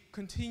we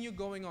continue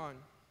going on,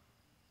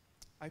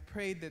 I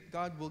pray that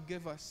God will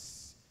give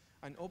us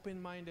an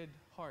open-minded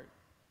heart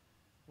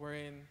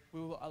wherein we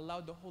will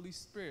allow the Holy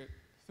Spirit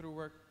to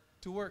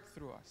work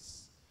through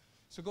us.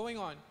 So going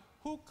on,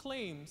 who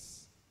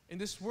claims in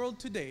this world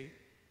today,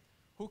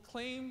 who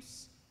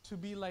claims to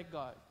be like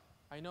God?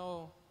 I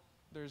know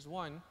there's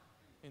one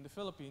in the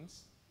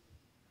Philippines.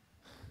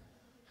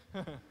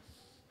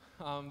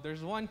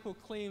 There's one who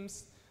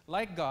claims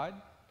like God,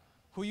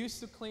 who used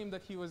to claim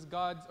that he was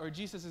God's or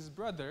Jesus'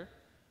 brother,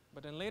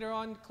 but then later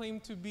on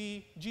claimed to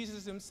be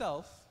Jesus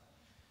himself.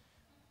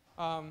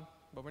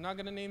 But we're not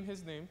going to name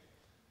his name.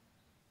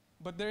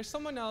 But there's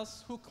someone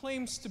else who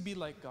claims to be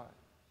like God.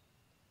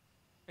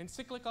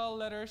 Encyclical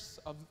letters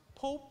of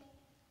Pope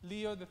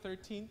Leo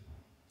XIII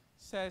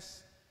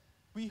says,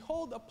 "We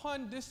hold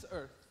upon this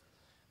earth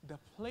the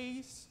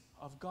place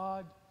of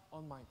God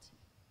Almighty."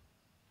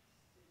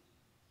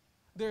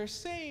 They're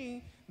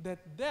saying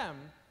that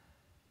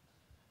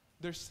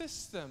their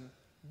system,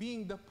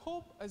 being the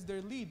Pope as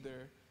their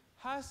leader,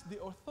 has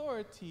the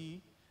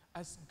authority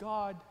as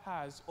God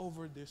has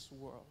over this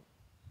world.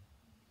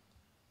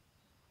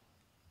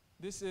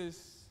 This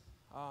is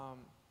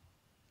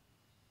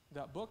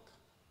that book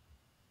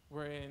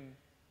wherein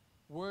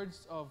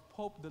words of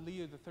Pope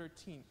Leo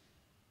XIII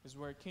is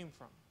where it came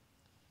from.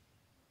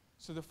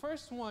 So the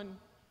first one,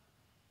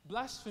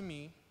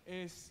 blasphemy,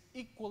 is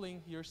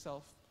equaling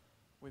yourself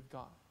with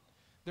God.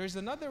 There's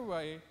another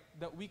way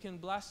that we can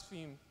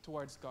blaspheme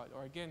towards God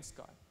or against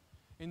God.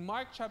 In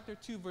Mark chapter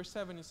 2, verse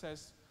 7, it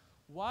says,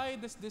 "Why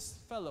does this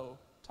fellow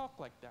talk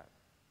like that?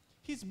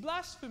 He's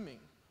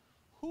blaspheming.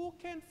 Who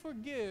can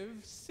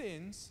forgive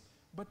sins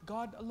but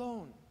God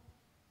alone?"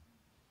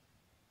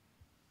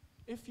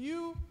 If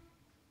you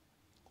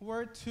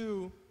were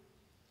to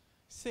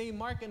say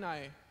Mark and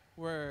I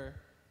we're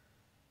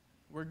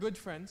good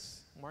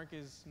friends, Mark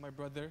is my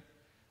brother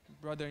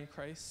in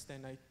Christ,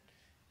 and I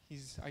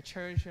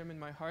cherish him in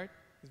my heart.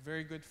 He's a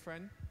very good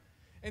friend.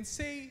 And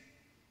say,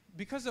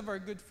 because of our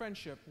good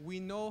friendship, we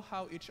know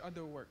how each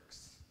other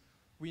works.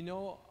 We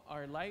know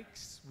our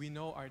likes, we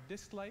know our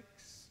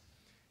dislikes.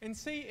 And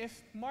say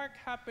if Mark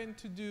happened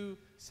to do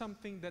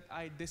something that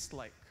I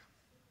dislike,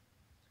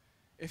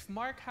 if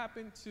Mark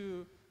happened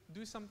to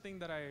do something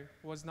that I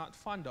was not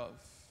fond of,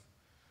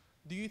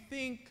 do you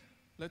think,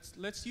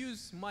 let's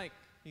use Mike.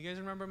 You guys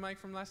remember Mike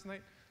from last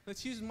night?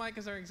 Let's use Mike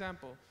as our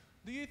example.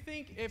 Do you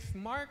think if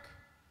Mark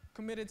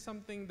committed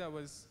something that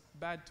was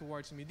bad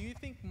towards me, do you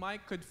think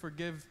Mike could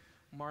forgive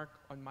Mark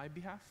on my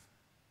behalf?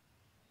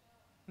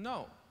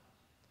 No.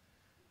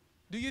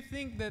 Do you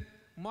think that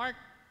Mark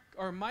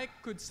or Mike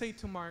could say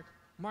to Mark,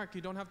 "Mark,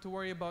 you don't have to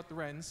worry about the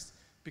rents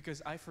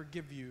because I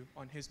forgive you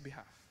on his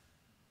behalf"?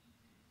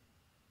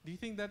 Do you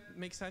think that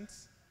makes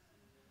sense?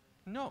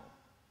 No.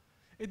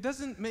 It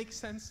doesn't make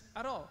sense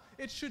at all.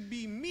 It should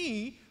be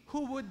me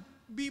who would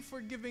be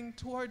forgiving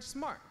towards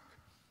Mark.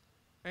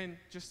 And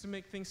just to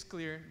make things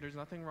clear, there's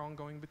nothing wrong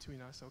going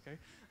between us, okay?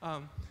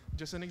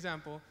 Just an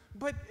example.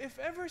 But if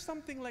ever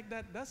something like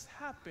that does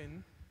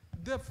happen,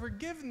 the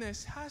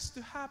forgiveness has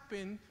to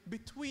happen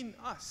between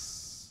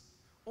us.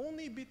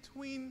 Only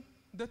between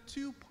the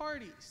two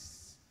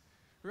parties,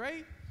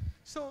 right?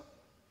 So,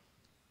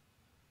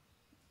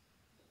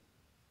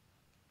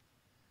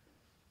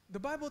 the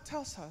Bible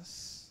tells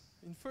us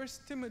in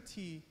 1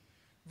 Timothy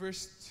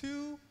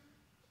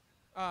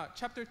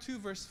chapter 2,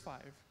 verse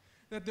 5,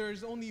 that there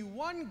is only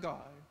one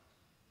God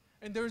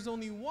and there is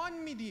only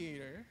one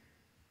mediator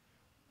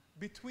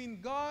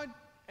between God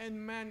and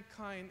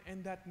mankind,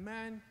 and that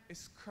man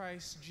is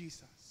Christ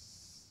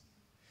Jesus.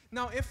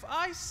 Now, if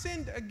I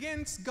sinned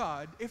against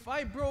God, if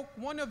I broke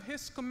one of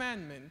His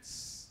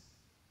commandments,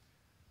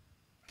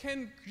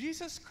 can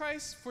Jesus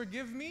Christ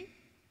forgive me?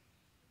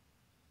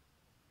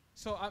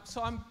 So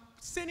I'm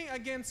sinning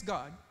against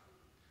God.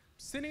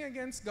 Sinning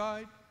against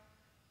God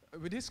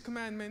with His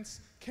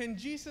commandments. Can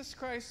Jesus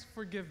Christ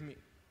forgive me?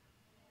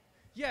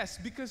 Yes,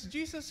 because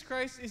Jesus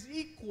Christ is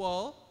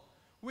equal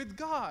with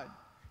God.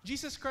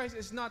 Jesus Christ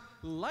is not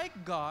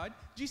like God.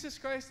 Jesus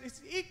Christ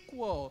is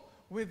equal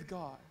with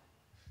God.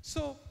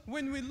 So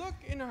when we look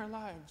in our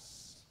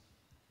lives,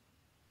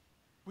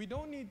 we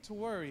don't need to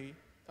worry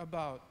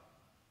about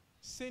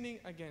sinning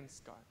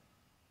against God.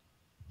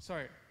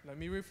 Sorry, let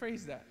me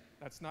rephrase that.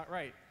 That's not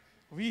right.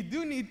 We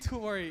do need to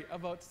worry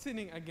about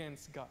sinning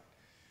against God.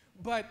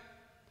 But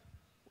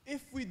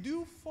if we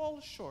do fall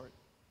short,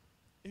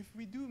 if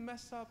we do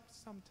mess up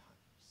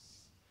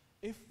sometimes,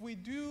 if we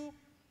do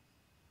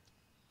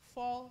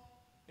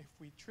fall, if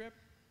we trip,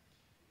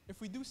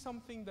 if we do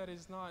something that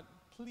is not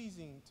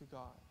pleasing to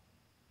God,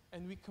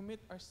 and we commit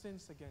our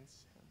sins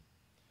against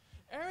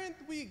Him, aren't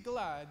we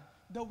glad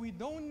that we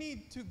don't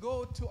need to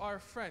go to our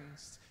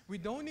friends? We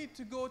don't need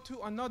to go to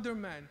another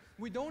man.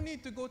 We don't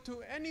need to go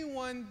to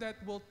anyone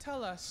that will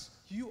tell us,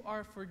 you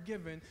are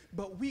forgiven,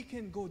 but we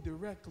can go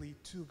directly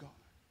to God.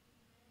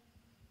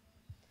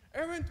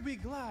 Aren't we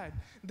glad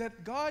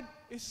that God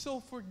is so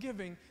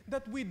forgiving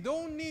that we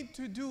don't need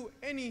to do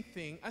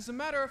anything? As a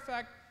matter of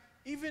fact,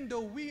 even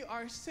though we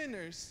are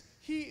sinners,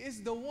 He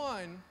is the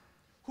one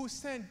who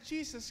sent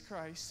Jesus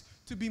Christ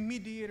to be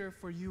mediator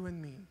for you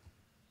and me.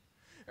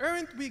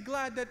 Aren't we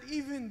glad that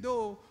even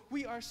though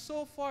we are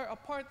so far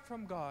apart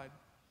from God,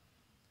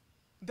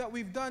 that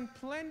we've done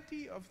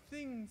plenty of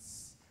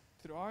things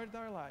throughout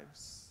our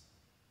lives,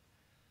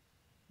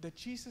 that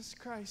Jesus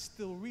Christ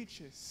still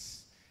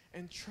reaches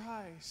and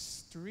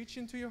tries to reach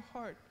into your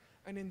heart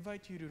and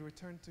invite you to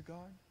return to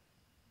God?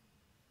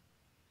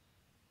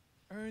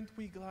 Aren't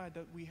we glad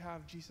that we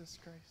have Jesus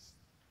Christ?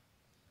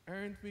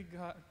 Aren't we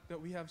glad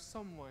that we have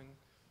someone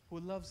who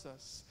loves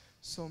us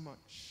so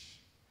much?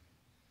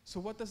 So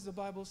what does the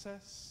Bible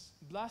says?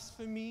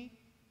 Blasphemy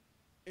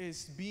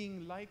is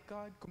being like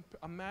God,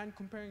 a man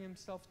comparing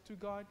himself to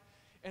God,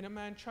 and a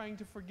man trying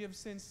to forgive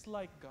sins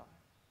like God.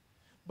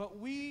 But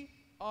we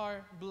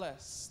are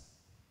blessed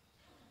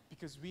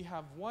because we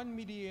have one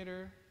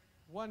mediator,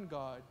 one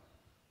God,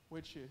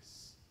 which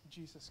is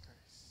Jesus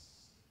Christ.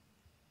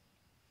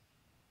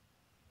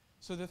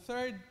 So the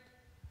third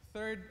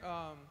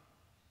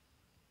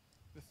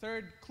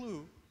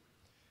clue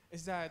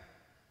is that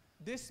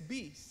this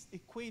beast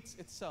equates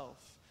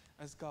itself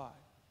as God.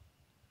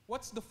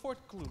 What's the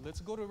fourth clue?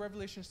 Let's go to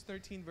Revelation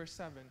 13, verse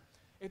 7.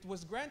 It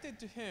was granted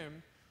to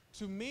him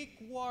to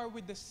make war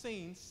with the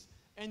saints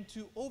and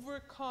to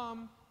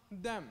overcome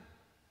them.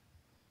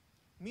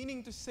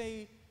 Meaning to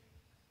say,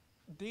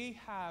 they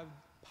have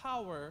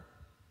power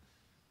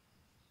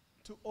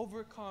to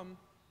overcome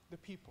the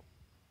people,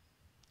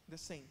 the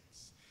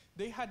saints.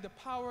 They had the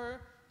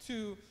power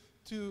to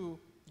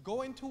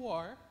go into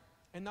war,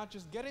 and not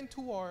just get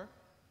into war,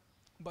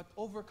 but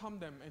overcome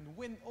them and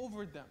win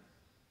over them.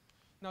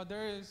 Now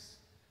there is,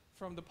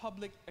 from the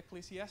public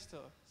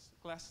ecclesiastical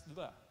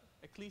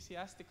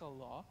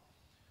law,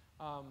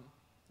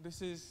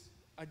 this is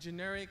a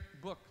generic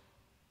book,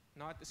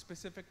 not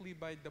specifically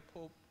by the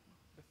Pope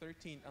the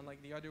 13th,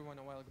 unlike the other one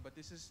a while ago, but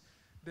this is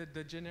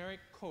the generic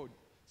code.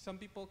 Some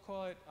people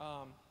call it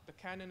the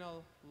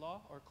canonical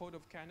law or code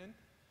of canon.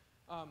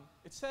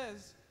 It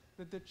says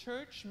that the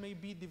church may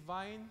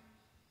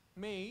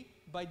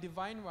by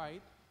divine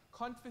right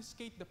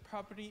confiscate the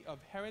property of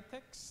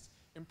heretics,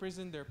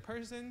 imprison their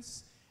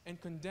persons, and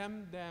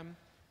condemn them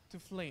to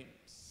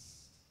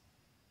flames.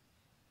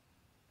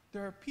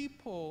 There are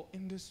people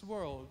in this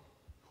world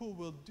who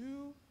will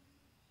do,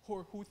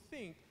 or who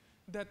think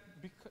that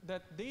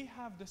they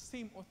have the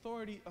same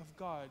authority of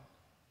God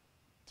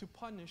to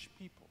punish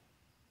people.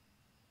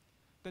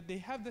 That they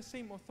have the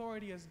same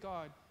authority as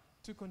God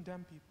to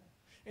condemn people.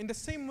 In the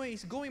same way,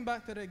 going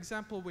back to the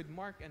example with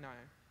Mark and I,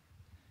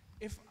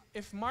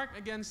 if Mark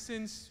again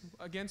sins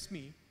against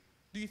me,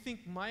 do you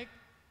think Mike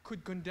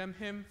could condemn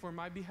him for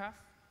my behalf?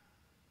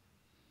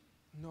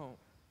 No.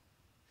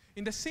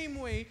 In the same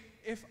way,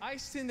 if I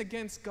sin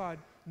against God,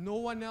 no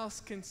one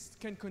else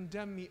can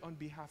condemn me on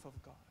behalf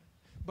of God.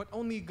 But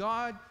only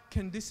God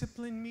can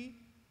discipline me.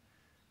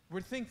 We're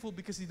thankful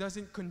because He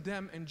doesn't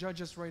condemn and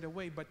judge us right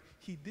away, but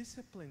He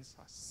disciplines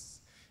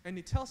us. And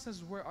He tells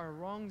us where our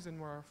wrongs and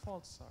where our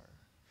faults are.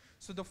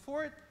 So the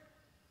fourth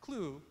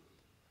clue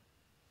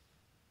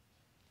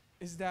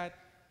is that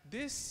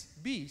this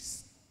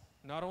beast,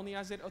 not only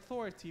has it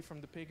authority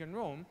from the pagan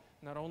Rome,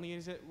 not only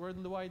is it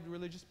worldwide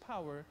religious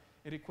power,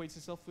 it equates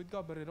itself with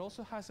God, but it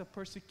also has a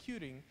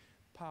persecuting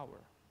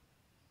power.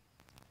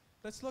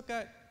 Let's look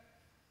at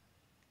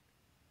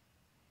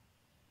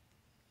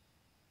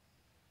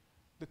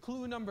the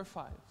clue number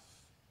 5.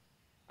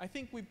 I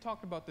think we've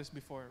talked about this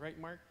before, right,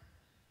 Mark?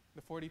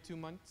 The 42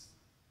 months?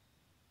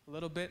 A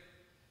little bit.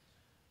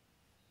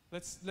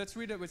 Let's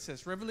read it what it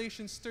says.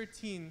 Revelation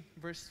 13,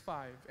 verse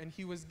 5. And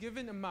he was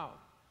given a mouth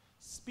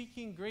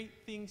speaking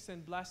great things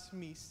and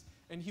blasphemies,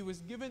 and he was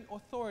given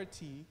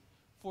authority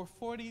for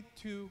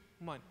 42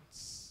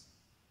 months.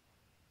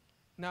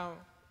 Now,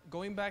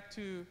 going back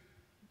to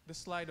the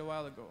slide a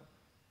while ago,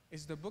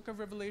 is the book of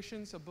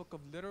Revelations a book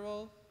of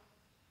literal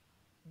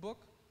book,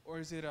 or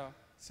is it a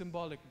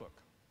symbolic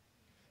book?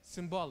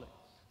 Symbolic.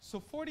 So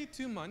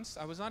 42 months,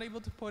 I was not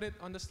able to put it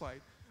on the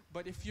slide,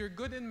 but if you're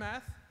good in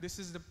math, this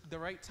is the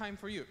right time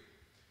for you.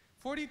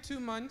 42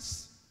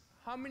 months,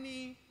 how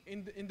many,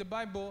 in the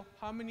Bible,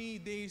 how many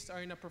days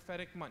are in a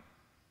prophetic month?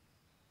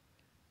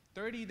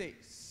 30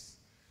 days.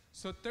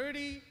 So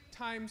 30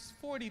 times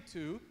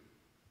 42,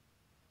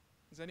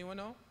 does anyone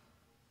know?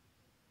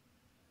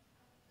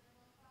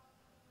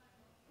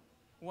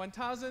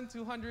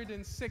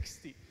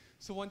 1,260.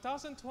 So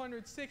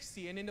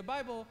 1,260, and in the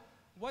Bible,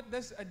 what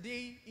does a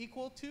day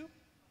equal to?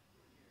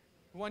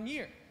 1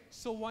 year.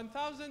 So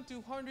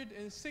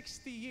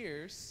 1,260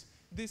 years,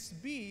 this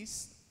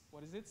beast,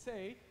 what does it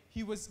say?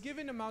 He was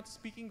given a mouth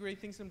speaking great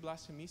things and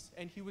blasphemies,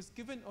 and he was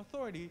given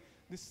authority,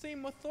 the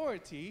same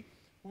authority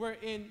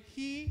wherein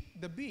he,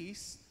 the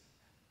beast,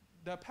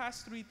 the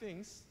past three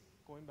things,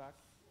 going back,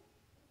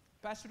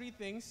 past three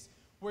things,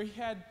 where he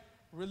had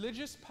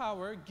religious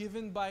power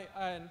given by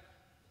a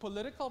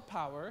political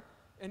power,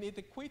 and it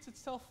equates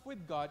itself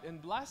with God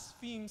and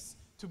blasphemes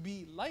to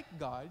be like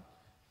God.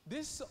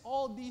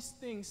 All these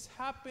things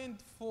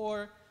happened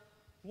for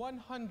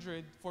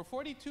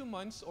 42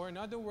 months, or in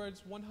other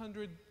words,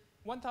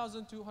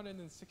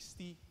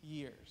 1,260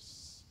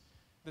 years.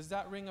 Does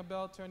that ring a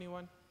bell to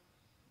anyone?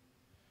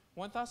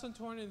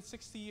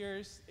 1,260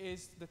 years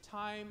is the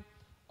time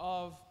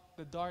of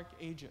the Dark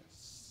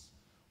Ages,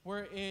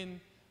 wherein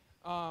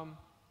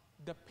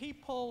the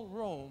papal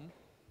Rome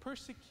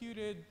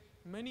persecuted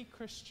many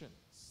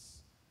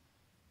Christians,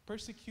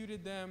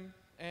 persecuted them,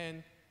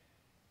 and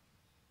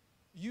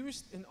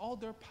used in all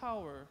their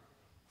power,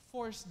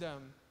 forced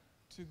them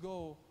to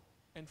go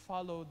and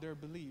follow their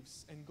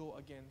beliefs and go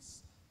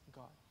against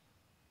God.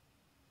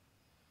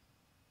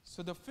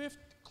 So the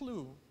fifth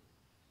clue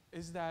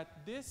is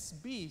that this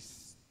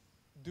beast,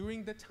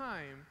 during the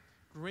time,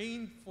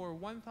 reigned for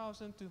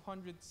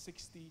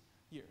 1,260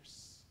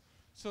 years.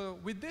 So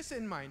with this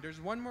in mind, there's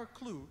one more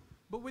clue,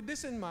 but with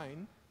this in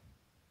mind,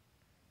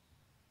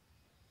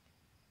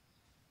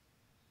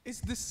 is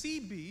the sea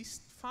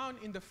beast found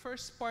in the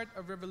first part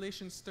of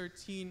Revelation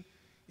 13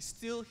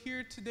 still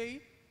here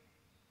today?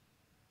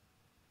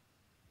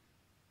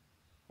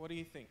 What do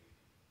you think?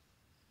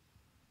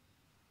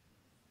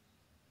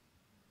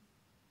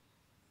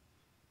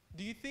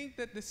 Do you think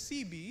that the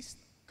sea beast,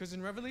 because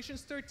in Revelation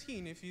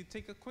 13, if you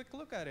take a quick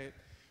look at it,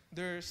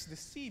 there's the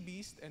sea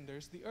beast and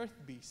there's the earth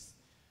beast.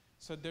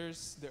 So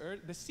there's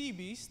the sea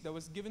beast that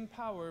was given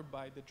power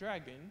by the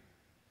dragon,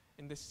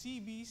 and the sea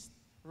beast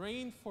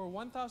reigned for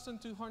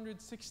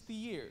 1,260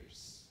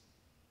 years.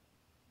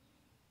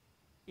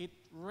 It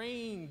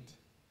reigned,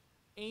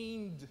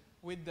 aimed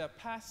with the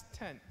past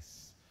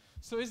tense.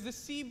 So is the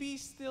sea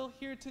beast still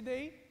here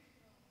today?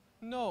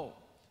 No.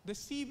 The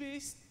sea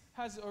beast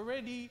has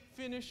already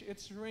finished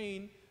its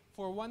reign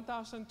for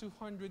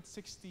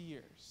 1,260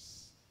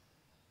 years.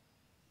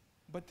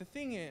 But the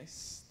thing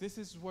is, this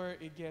is where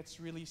it gets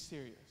really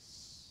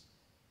serious.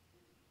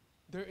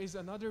 There is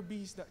another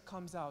beast that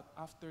comes out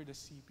after the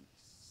sea beast.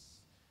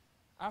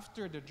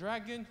 After the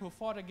dragon who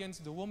fought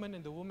against the woman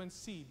and the woman's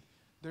seed,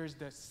 there's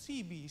the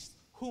sea beast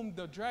whom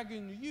the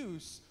dragon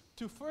used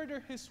to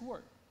further his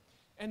work.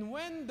 And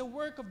when the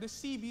work of the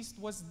sea beast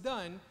was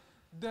done,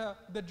 the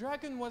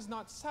dragon was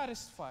not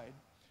satisfied.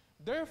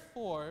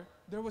 Therefore,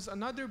 there was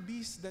another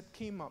beast that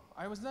came up.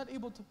 I was not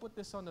able to put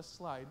this on the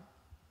slide,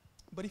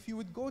 but if you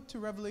would go to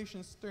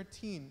Revelation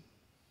 13,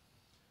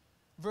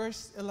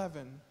 verse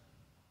 11.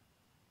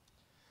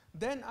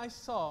 Then I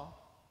saw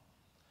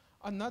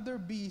another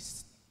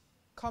beast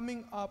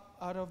coming up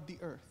out of the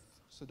earth.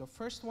 So the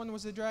first one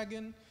was a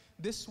dragon.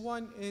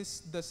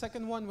 The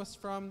second one was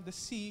from the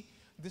sea.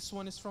 This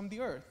one is from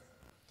the earth.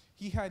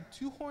 He had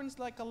two horns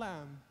like a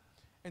lamb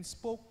and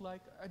spoke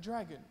like a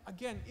dragon.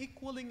 Again,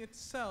 equaling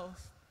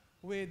itself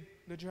with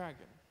the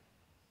dragon.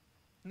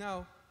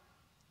 Now,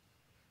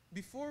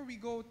 before we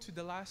go to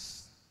the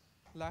last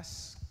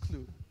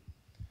clue,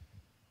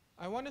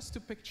 I want us to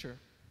picture,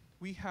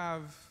 we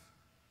have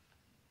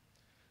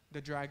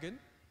the dragon,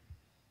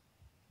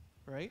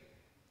 right?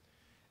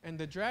 And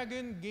the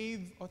dragon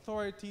gave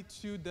authority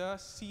to the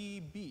sea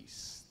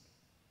beast.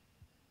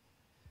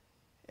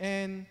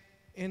 And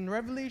in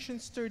Revelation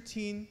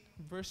 13,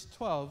 verse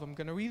 12, I'm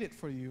going to read it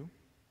for you.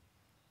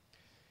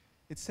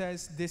 It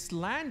says, "This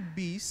land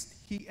beast,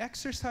 he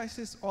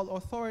exercises all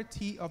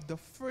authority of the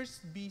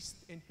first beast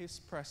in his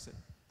presence."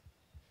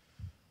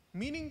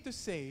 Meaning to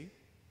say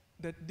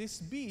that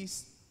this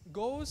beast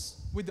goes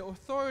with the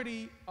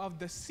authority of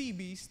the sea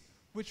beast,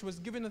 which was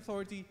given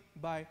authority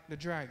by the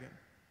dragon.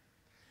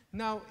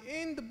 Now,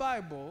 in the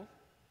Bible,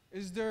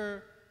 is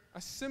there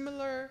a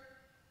similar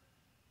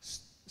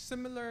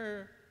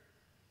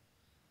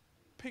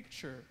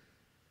picture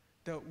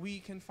that we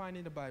can find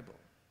in the Bible?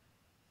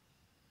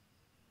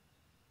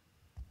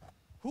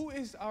 Who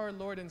is our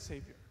Lord and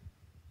Savior?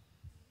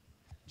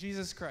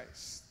 Jesus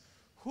Christ.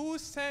 Who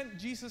sent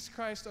Jesus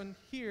Christ on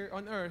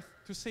earth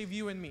to save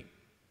you and me?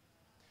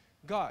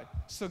 God.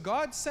 So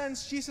God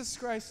sends Jesus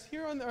Christ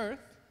here on earth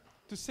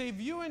to save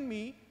you and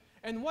me.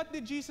 And what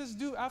did Jesus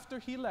do after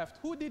he left?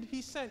 Who did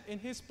he send in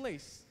his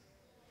place?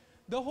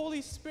 The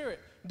Holy Spirit.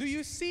 Do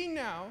you see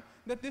now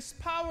that this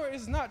power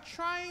is not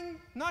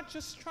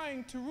just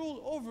trying to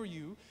rule over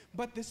you,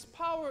 but this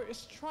power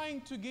is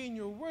trying to gain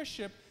your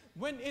worship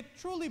when it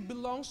truly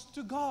belongs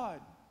to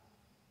God?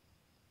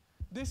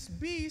 This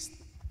beast,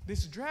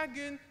 this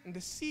dragon, and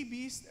the sea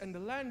beast and the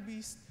land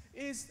beast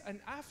is an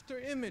after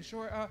image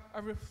or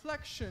a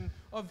reflection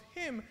of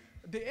him,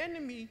 the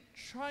enemy,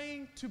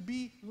 trying to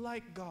be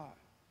like God,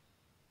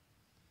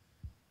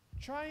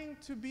 trying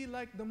to be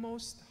like the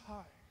Most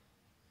High.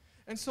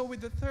 And so with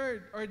the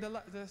third, or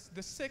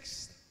the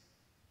sixth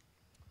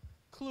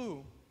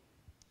clue,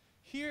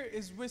 here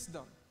is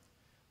wisdom.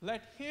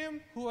 Let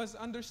him who has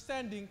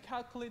understanding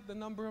calculate the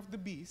number of the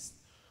beast,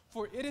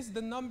 for it is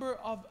the number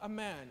of a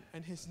man,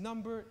 and his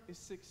number is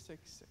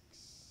 666.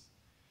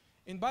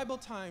 In Bible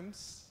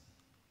times,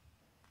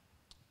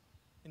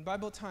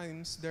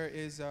 there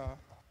is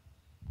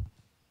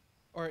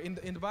or in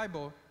the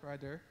Bible,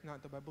 rather,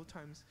 not the Bible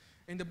times.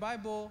 In the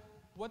Bible,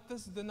 what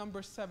does the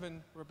number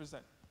 7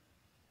 represent?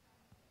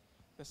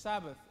 The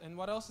Sabbath. And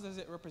what else does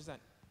it represent?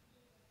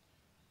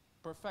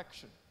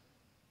 Perfection,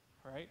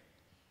 right?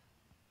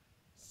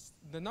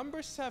 The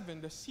number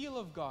 7, the seal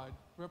of God,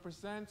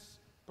 represents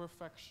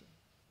perfection.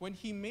 When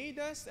he made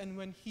us and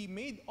when he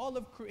made all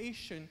of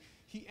creation,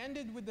 he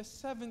ended with the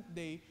 7th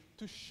day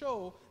to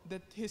show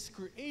that his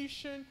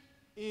creation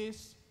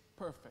is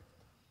perfect.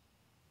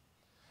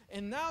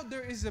 And now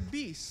there is a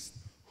beast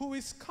who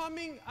is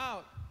coming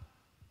out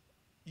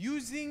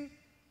using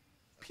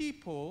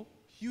people,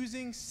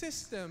 using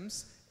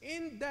systems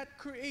in that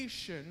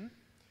creation.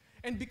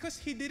 And because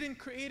he didn't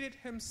create it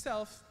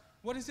himself,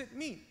 what does it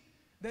mean?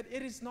 That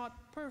it is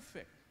not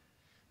perfect.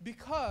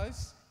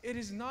 Because it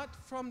is not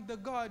from the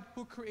God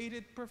who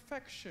created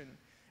perfection.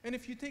 And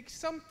if you take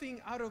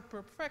something out of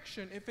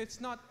perfection, if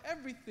it's not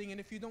everything, and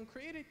if you don't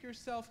create it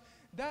yourself,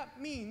 that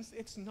means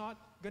it's not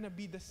going to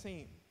be the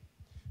same.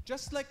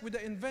 Just like with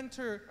the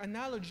inventor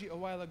analogy a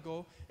while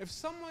ago, if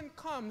someone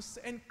comes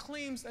and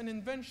claims an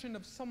invention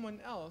of someone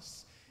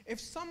else, if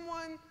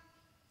someone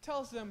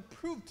tells them,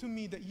 prove to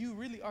me that you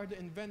really are the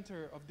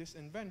inventor of this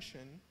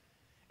invention,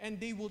 and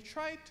they will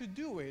try to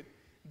do it,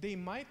 they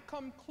might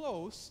come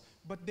close,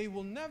 but they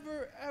will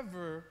never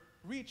ever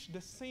reach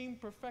the same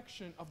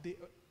perfection of the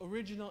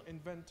original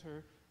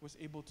inventor was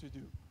able to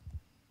do.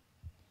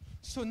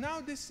 So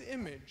now this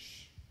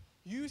image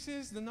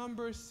uses the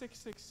number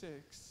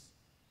 666.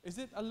 Is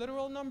it a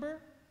literal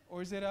number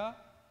or is it a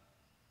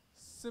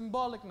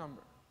symbolic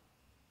number?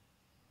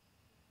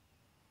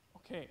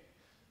 Okay.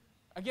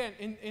 Again,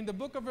 in the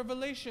book of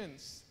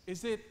Revelations,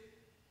 is the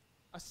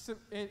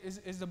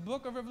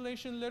book of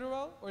Revelation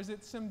literal or is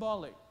it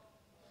symbolic?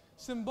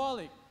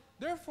 Symbolic.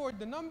 Therefore,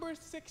 the number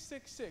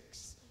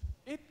 666,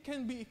 it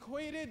can be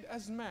equated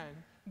as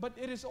man, but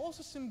it is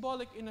also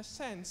symbolic in a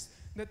sense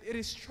that it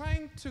is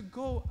trying to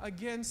go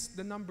against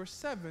the number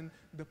 7,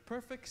 the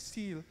perfect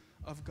seal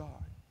of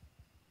God.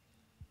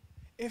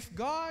 If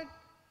God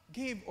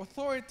gave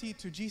authority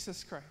to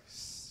Jesus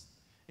Christ,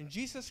 and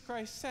Jesus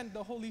Christ sent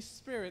the Holy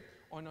Spirit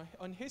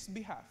on his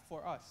behalf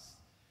for us,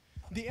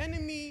 the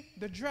enemy,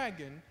 the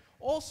dragon,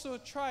 also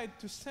tried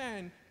to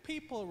send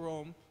papal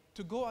Rome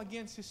to go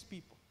against his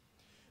people.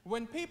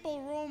 When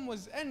papal Rome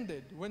was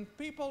ended, when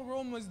papal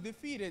Rome was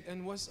defeated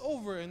and was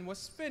over and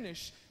was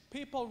finished,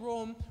 papal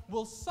Rome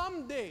will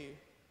someday,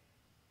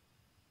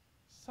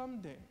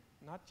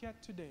 not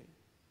yet today,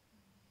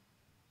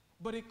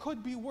 but it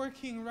could be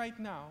working right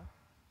now.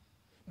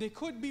 They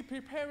could be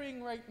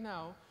preparing right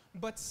now,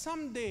 but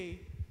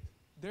someday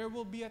there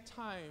will be a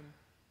time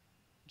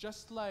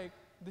just like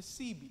the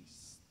sea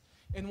beast.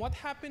 And what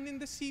happened in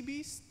the sea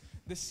beast?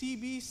 The sea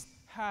beast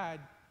had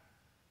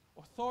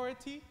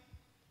authority,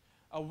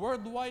 a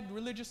worldwide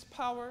religious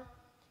power.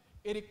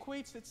 It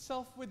equates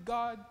itself with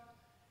God.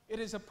 It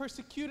is a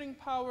persecuting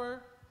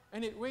power,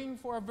 and it reigned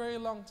for a very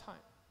long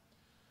time.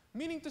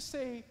 Meaning to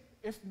say,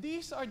 if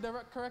these are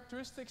the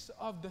characteristics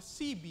of the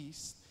sea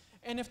beast,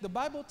 and if the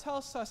Bible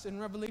tells us in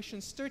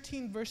Revelation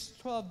 13 verse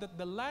 12 that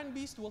the land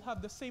beast will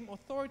have the same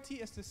authority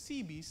as the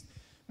sea beast,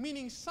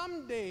 meaning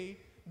someday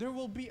there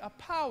will be a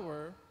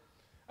power,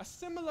 a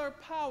similar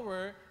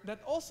power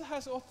that also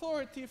has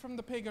authority from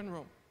the pagan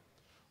Rome,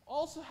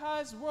 also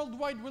has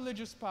worldwide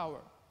religious power,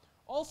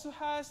 also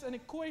has an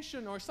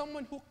equation or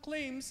someone who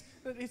claims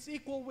that it's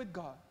equal with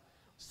God.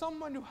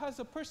 Someone who has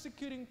a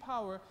persecuting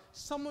power,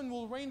 someone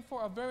will reign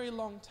for a very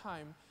long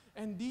time,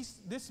 and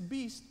this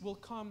beast will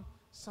come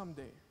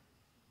someday.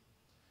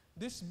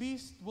 This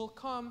beast will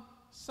come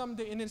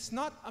someday, and it's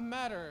not a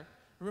matter.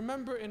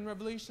 Remember in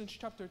Revelation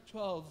chapter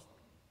 12,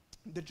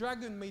 the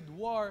dragon made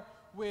war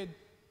with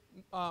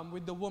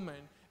the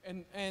woman,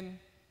 and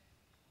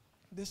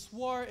this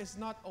war is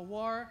not a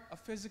war, a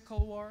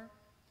physical war.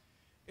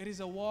 It is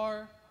a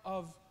war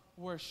of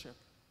worship.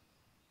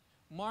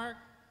 mark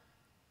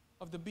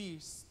of the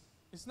beast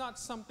is not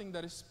something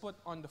that is put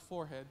on the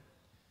forehead.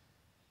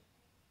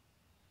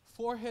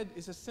 Forehead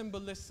is a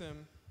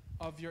symbolism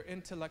of your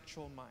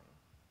intellectual mind.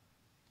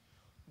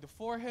 The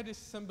forehead is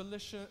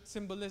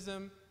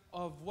symbolism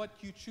of what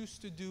you choose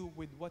to do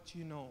with what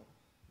you know.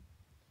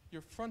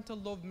 Your frontal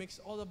lobe makes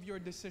all of your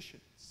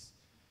decisions.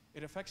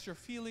 It affects your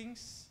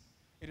feelings.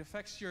 It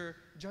affects your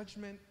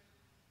judgment.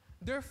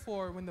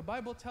 Therefore, when the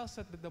Bible tells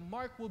us that the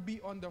mark will be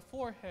on their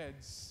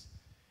foreheads,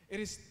 it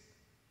is,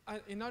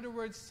 in other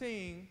words,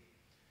 saying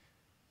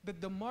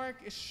that the mark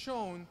is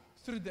shown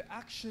through the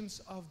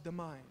actions of the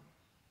mind.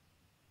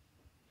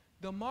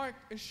 The mark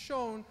is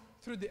shown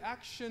through the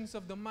actions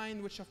of the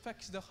mind, which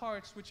affects the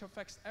hearts, which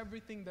affects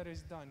everything that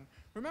is done.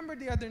 Remember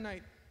the other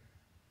night,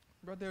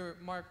 Brother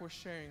Mark was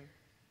sharing,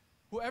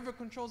 whoever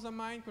controls the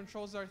mind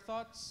controls our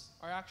thoughts,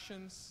 our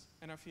actions,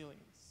 and our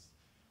feelings.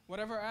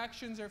 Whatever our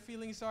actions or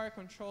feelings are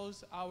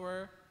controls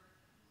our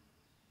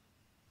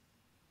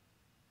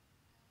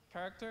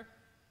character,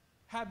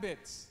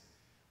 habits.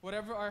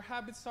 Whatever our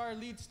habits are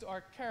leads to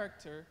our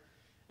character,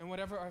 and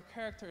whatever our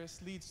character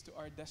is leads to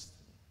our destiny.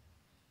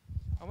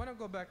 I want to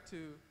go back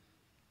to,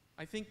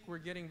 I think we're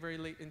getting very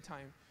late in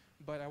time,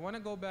 but I want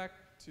to go back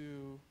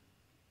to,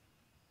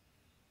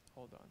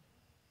 hold on.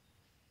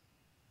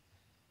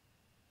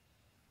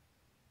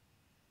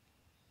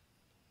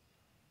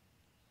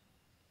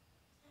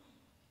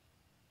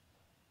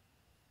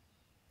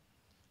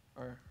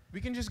 Or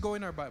we can just go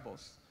in our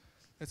Bibles.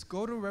 Let's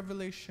go to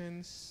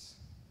Revelations.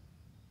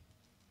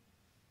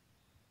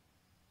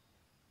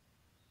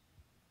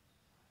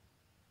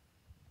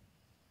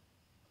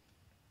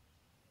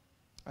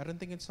 I don't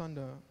think it's on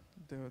the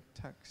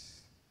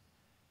text.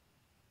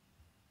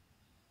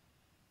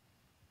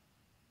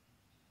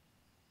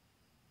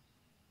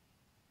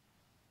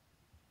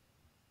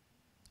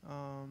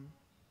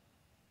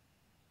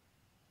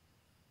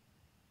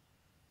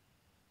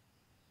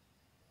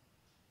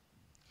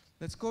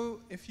 Let's go,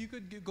 if you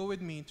could go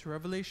with me to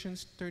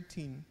Revelations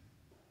 13.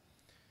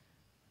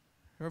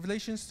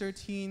 Revelations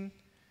 13,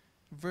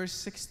 verse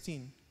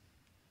 16.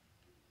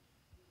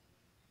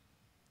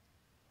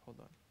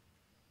 Hold on.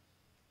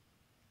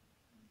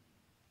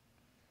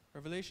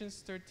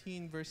 Revelations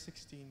 13, verse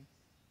 16.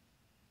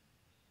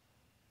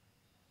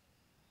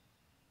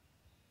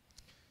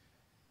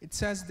 It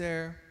says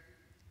there,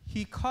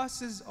 He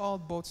causes all,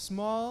 both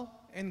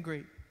small and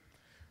great,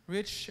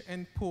 rich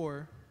and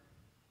poor,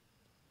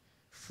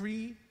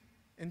 free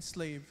and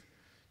slave,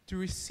 to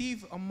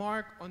receive a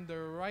mark on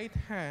their right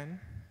hand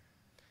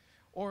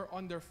or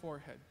on their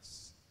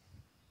foreheads.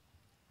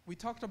 We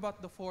talked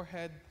about the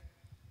forehead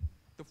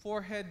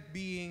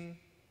being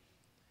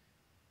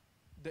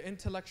the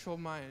intellectual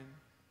mind,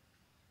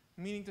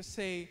 meaning to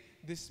say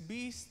this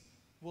beast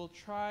will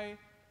try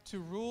to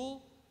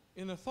rule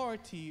in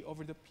authority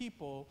over the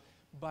people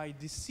by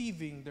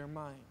deceiving their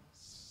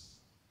minds.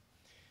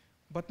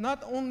 But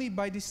not only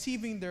by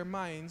deceiving their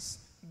minds,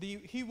 this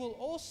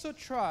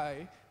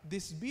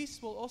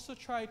beast will also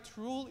try to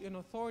rule in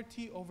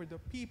authority over the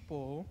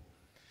people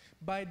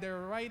by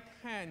their right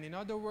hand. In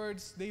other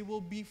words, they will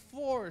be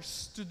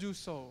forced to do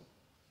so.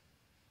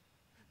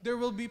 There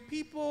will be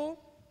people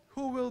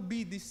who will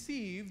be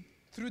deceived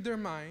through their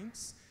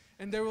minds,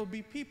 and there will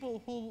be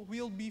people who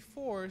will be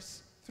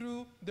forced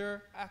through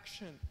their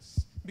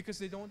actions because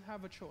they don't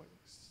have a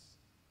choice.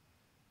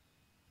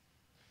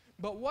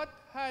 But what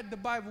has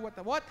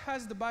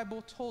the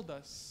Bible told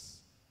us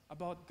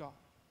about God?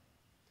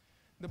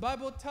 The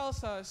Bible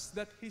tells us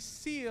that His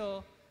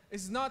seal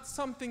is not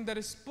something that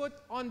is put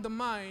on the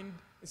mind,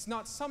 it's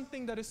not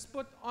something that is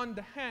put on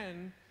the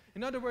hand.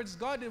 In other words,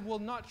 God will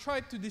not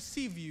try to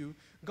deceive you,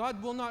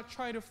 God will not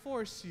try to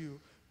force you,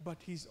 but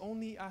He's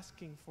only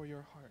asking for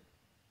your heart.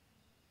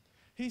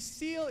 His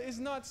seal is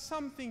not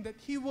something that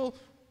He will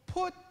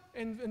put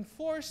and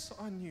force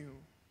on you.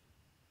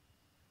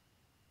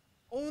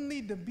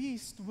 Only the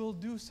beast will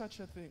do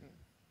such a thing.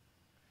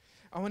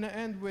 I want to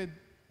end with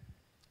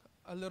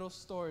a little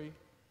story.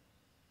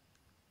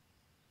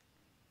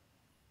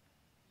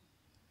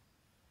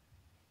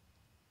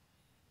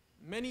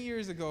 Many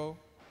years ago,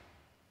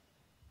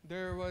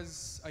 there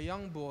was a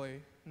young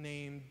boy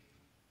named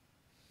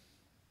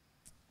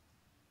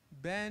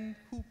Ben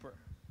Hooper.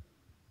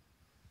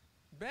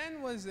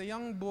 Ben was a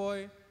young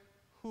boy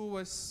who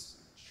was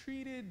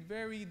treated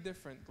very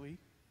differently.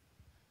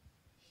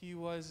 He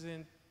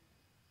wasn't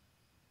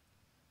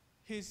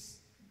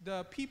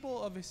the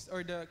people of his,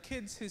 or the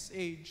kids his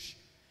age,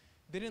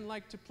 didn't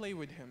like to play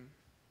with him.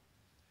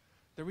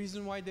 The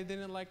reason why they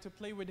didn't like to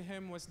play with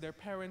him was their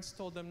parents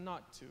told them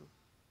not to.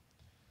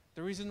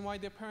 The reason why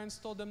their parents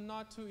told them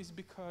not to is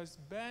because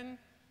Ben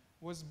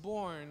was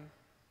born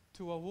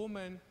to a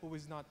woman who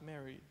was not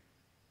married.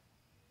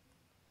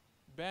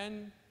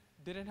 Ben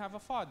didn't have a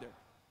father.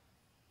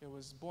 He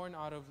was born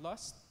out of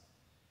lust.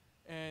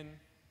 And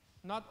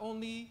not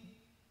only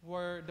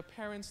were the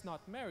parents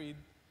not married,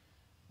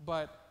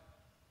 but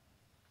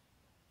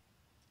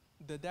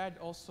the dad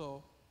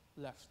also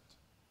left.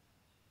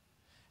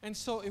 And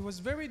so it was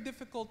very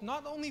difficult,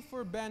 not only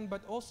for Ben,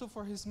 but also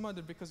for his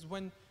mother, because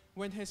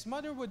when his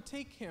mother would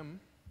take him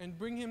and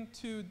bring him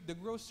to the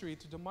grocery,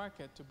 to the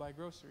market to buy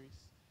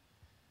groceries,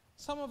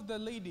 some of the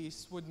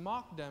ladies would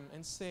mock them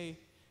and say,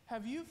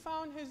 "Have you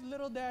found his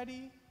little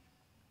daddy?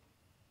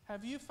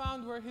 Have you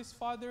found where his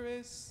father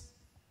is?"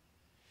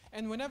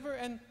 And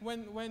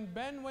when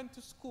Ben went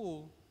to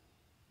school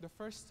the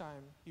first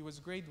time, he was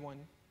grade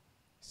 1,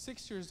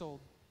 6 years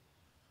old.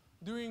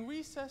 During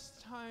recess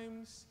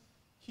times,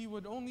 he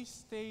would only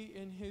stay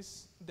in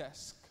his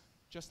desk,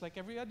 just like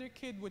every other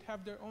kid would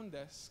have their own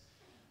desk.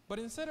 But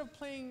instead of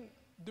playing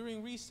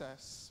during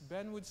recess,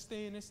 Ben would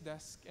stay in his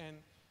desk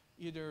and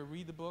either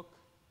read a book,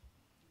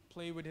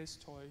 play with his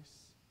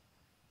toys,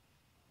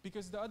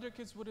 because the other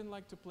kids wouldn't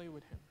like to play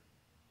with him.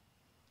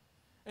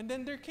 And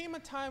then there came a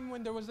time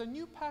when there was a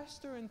new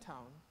pastor in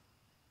town.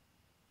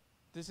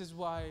 This is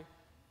why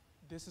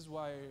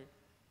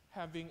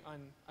having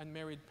an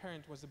unmarried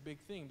parent was a big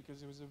thing,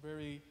 because it was a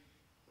very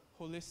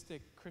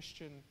holistic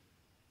Christian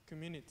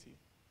community.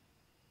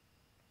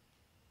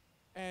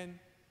 And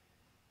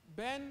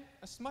Ben,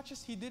 as much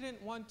as he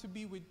didn't want to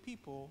be with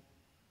people,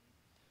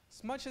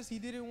 as much as he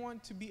didn't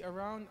want to be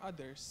around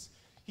others,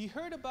 he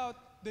heard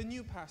about the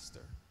new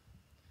pastor.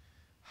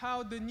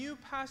 How the new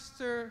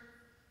pastor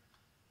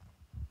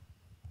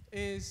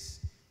is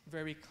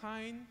very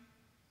kind,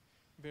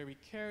 very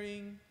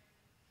caring.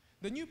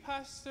 The new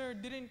pastor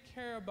didn't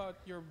care about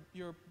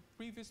your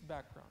previous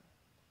background.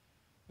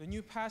 The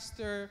new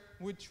pastor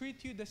would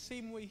treat you the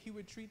same way he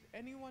would treat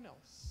anyone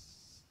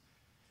else.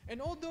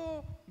 And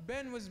although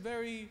Ben was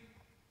very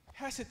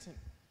hesitant,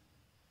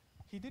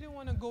 he didn't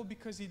want to go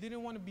because he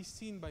didn't want to be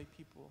seen by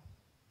people.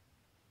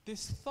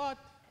 This thought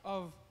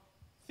of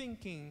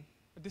thinking,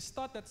 this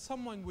thought that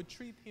someone would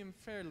treat him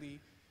fairly,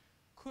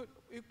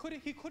 he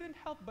couldn't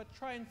help but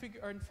try and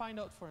figure and find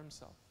out for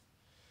himself.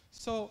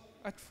 So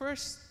at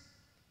first,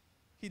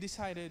 he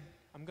decided,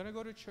 I'm going to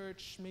go to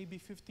church maybe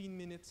 15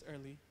 minutes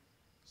early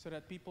so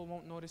that people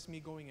won't notice me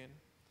going in.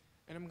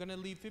 And I'm going to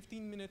leave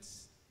 15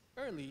 minutes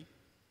early,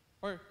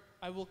 or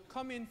I will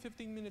come in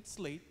 15 minutes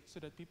late so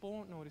that people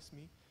won't notice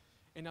me.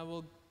 And I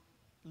will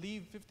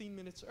leave 15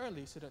 minutes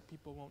early so that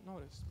people won't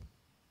notice me.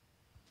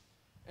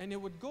 And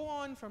it would go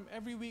on from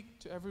every week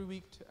to every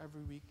week to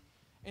every week.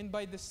 And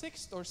by the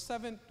 6th or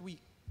 7th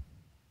week,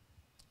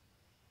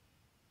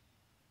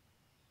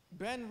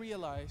 Ben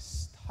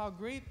realized how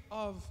great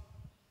of,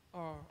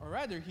 or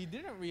rather, he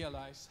didn't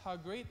realize how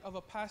great of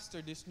a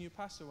pastor this new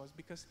pastor was,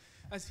 because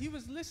as he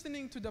was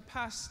listening to the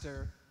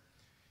pastor,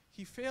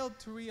 he failed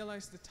to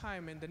realize the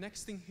time, and the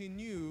next thing he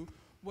knew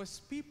was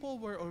people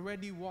were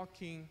already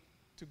walking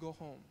to go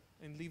home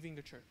and leaving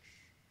the church.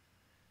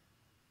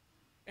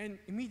 And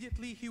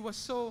immediately he was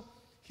so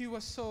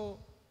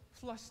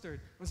flustered.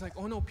 It was like,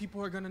 oh no,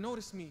 people are going to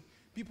notice me.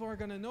 People are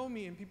going to know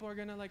me, and people are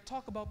going to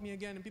talk about me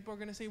again, and people are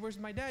going to say, where's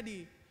my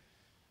daddy?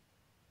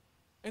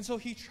 And so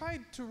he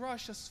tried to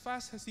rush as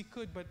fast as he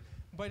could, but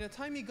by the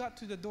time he got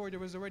to the door, there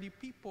was already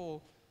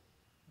people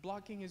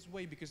blocking his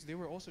way because they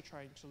were also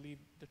trying to leave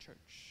the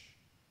church.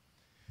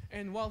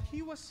 And while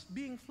he was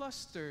being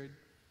flustered,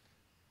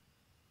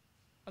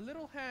 a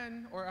little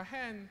hand or a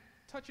hand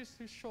touches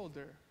his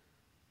shoulder.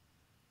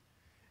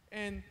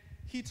 And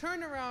he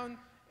turned around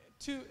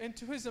and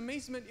to his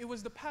amazement, it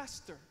was the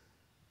pastor.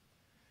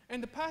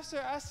 And the pastor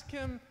asked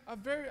him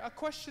a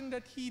question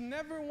that he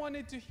never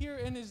wanted to hear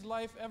in his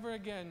life ever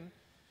again.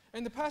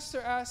 And the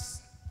pastor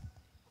asked,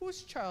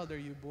 "Whose child are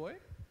you, boy?"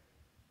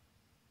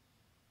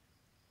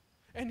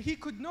 And he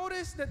could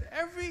notice that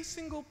every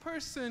single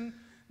person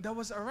that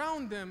was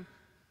around them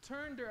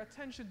turned their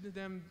attention to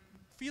them,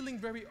 feeling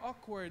very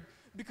awkward,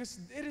 because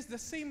it is the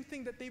same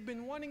thing that they've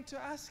been wanting to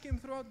ask him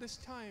throughout this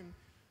time.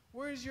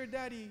 Where is your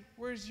daddy?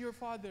 Where is your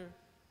father?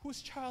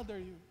 Whose child are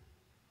you?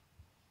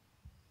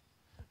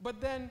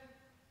 But then,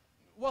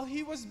 while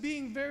he was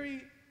being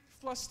very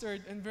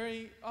flustered and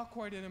very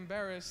awkward and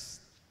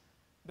embarrassed,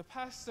 the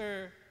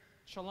pastor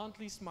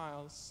chalantly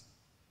smiles,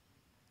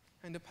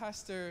 and the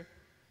pastor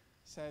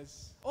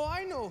says, "Oh,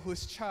 I know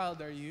whose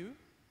child are you.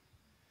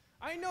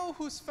 I know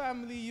whose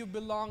family you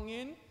belong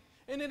in,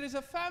 and it is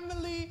a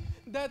family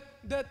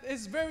that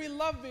is very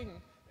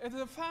loving. It is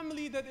a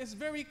family that is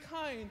very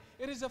kind.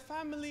 It is a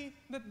family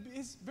that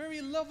is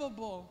very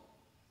lovable.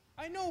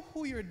 I know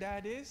who your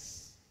dad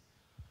is.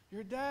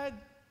 Your dad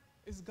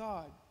is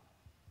God,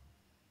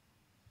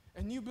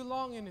 and you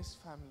belong in his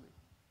family.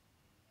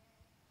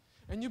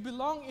 And you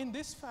belong in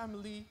this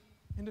family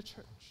in the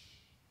church."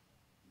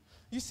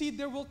 You see,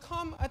 there will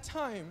come a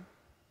time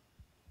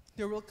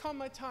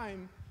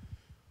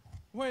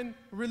when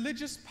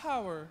religious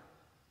power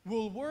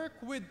will work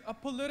with a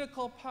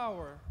political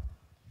power.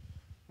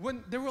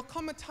 When there will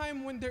come a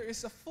time when there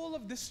is a full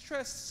of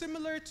distress,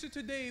 similar to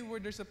today, where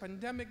there's a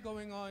pandemic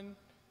going on,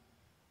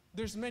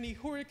 there's many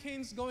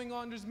hurricanes going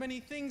on, there's many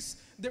things,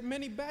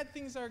 many bad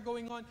things are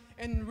going on,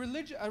 and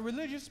a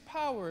religious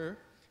power,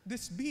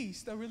 this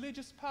beast, a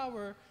religious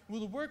power,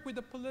 will work with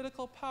the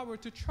political power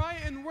to try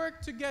and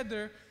work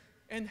together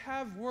and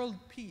have world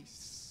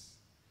peace.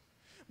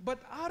 But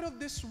out of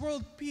this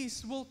world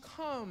peace will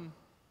come.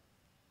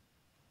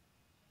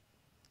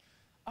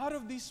 Out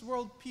of this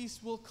world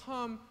peace will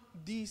come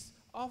these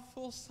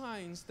awful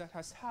signs that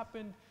has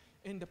happened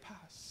in the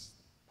past.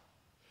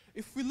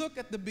 If we look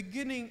at the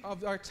beginning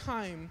of our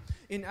time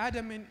in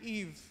Adam and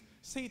Eve,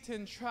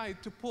 Satan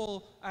tried to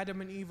pull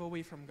Adam and Eve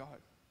away from God.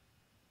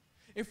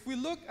 If we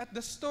look at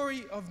the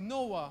story of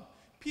Noah,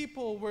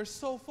 people were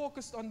so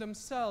focused on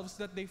themselves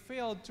that they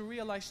failed to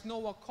realize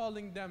Noah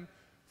calling them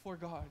for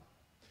God.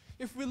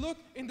 If we look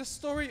in the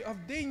story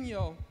of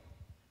Daniel,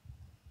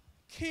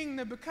 King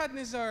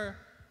Nebuchadnezzar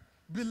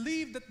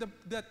believed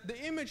that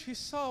the image he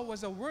saw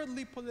was a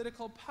worldly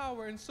political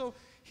power, and so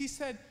he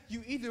said,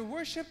 you either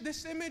worship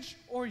this image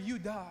or you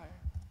die.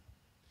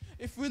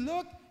 If we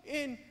look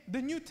in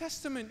the New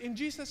Testament, in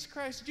Jesus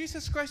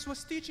Christ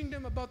was teaching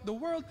them about the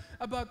world,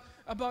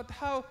 about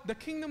how the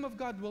kingdom of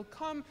God will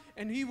come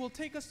and He will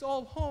take us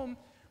all home.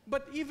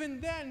 But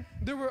even then,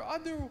 there were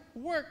other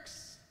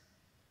works.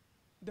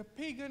 The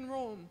pagan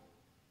Rome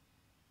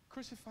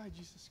crucified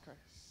Jesus Christ.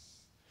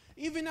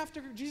 Even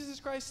after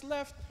Jesus Christ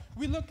left,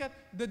 we look at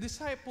the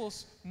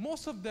disciples.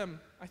 Most of them,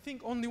 I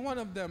think only one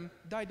of them,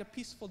 died a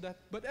peaceful death.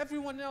 But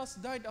everyone else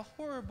died a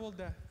horrible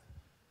death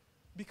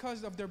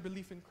because of their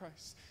belief in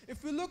Christ.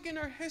 If we look in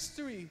our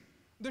history,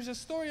 there's a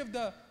story of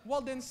the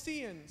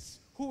Waldensians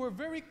who were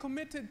very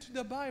committed to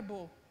the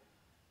Bible.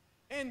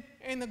 And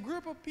a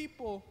group of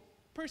people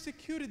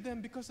persecuted them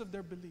because of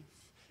their belief.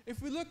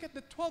 If we look at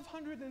the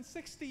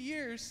 1260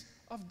 years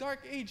of Dark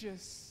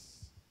Ages,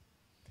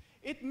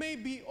 it may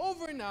be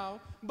over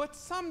now, but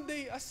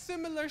someday a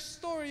similar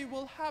story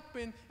will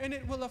happen and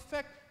it will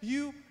affect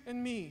you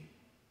and me.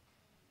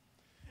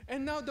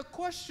 And now the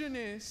question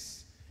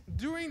is,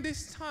 during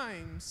these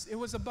times, it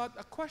was about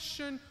a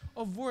question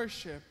of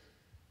worship.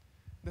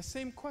 The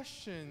same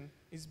question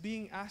is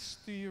being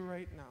asked to you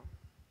right now.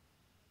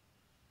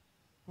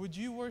 Would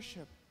you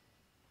worship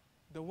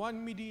the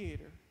one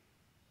mediator,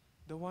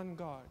 the one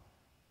God,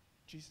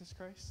 Jesus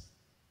Christ?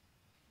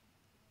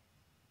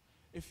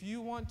 If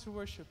you want to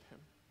worship Him,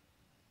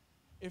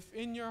 if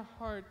in your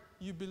heart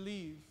you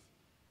believe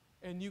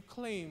and you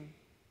claim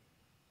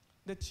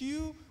that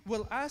you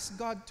will ask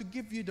God to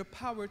give you the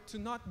power to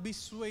not be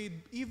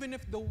swayed, even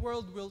if the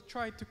world will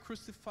try to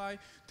crucify,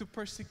 to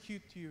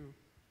persecute you,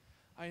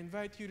 I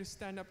invite you to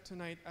stand up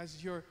tonight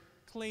as you're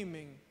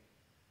claiming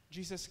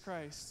Jesus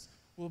Christ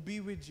will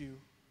be with you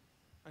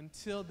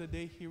until the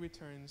day He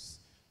returns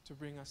to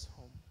bring us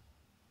home.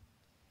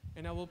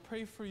 And I will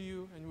pray for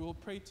you, and we will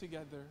pray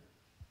together.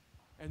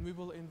 And we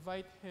will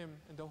invite Him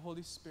and the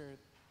Holy Spirit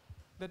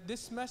that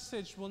this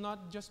message will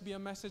not just be a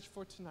message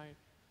for tonight,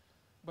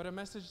 but a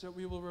message that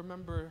we will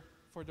remember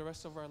for the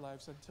rest of our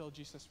lives until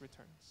Jesus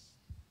returns.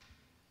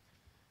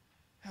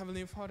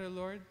 Heavenly Father,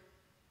 Lord,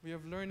 we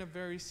have learned a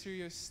very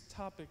serious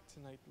topic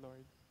tonight,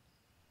 Lord,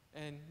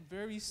 and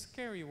very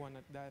scary one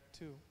at that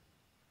too.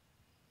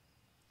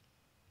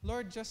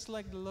 Lord, just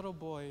like the little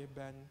boy,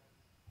 Ben,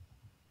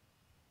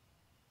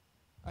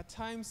 at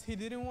times he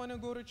didn't want to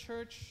go to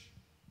church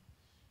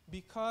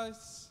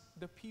because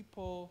the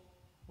people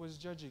was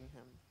judging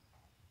him.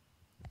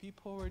 The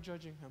people were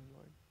judging him,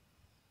 Lord.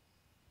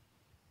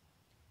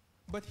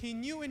 But he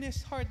knew in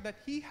his heart that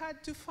he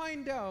had to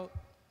find out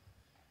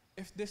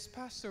if this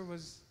pastor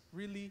was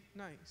really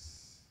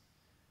nice.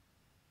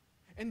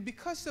 And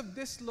because of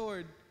this,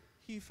 Lord,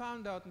 he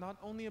found out not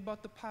only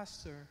about the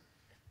pastor,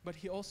 but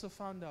he also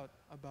found out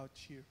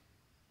about you.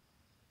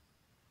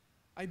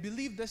 I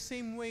believe the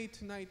same way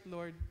tonight,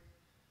 Lord,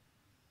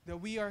 that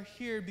we are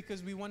here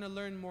because we want to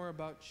learn more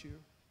about you.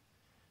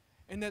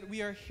 And that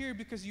we are here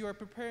because you are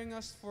preparing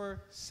us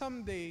for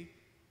someday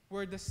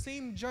where the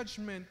same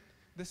judgment,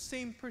 the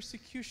same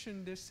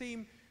persecution, the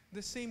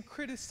same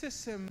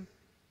criticism,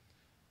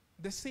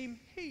 the same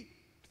hate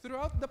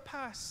throughout the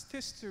past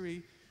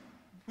history,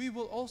 we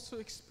will also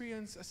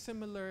experience a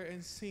similar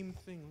and same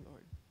thing,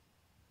 Lord.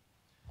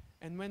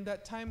 And when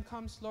that time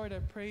comes, Lord, I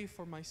pray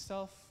for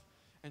myself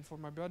and for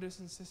my brothers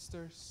and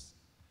sisters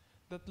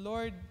that,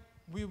 Lord,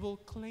 we will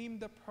claim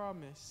the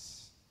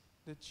promise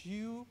that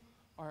you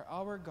are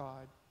our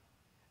God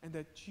and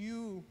that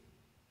you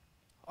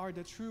are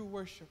the true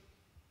worship.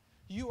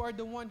 You are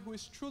the one who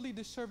is truly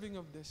deserving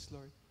of this,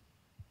 Lord.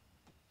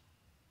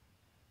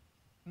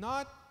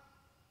 Not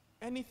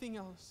anything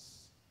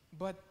else,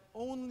 but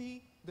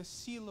only the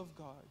seal of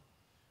God,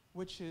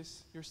 which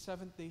is your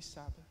seventh-day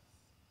Sabbath.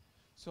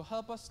 So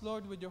help us,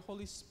 Lord, with your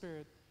Holy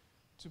Spirit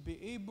to be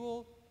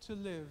able to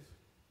live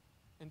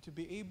and to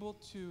be able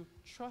to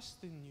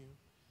trust in you,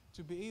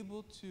 to be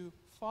able to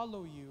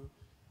follow you,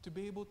 to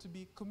be able to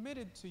be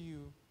committed to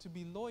you, to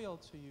be loyal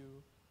to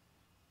you.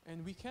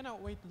 And we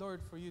cannot wait,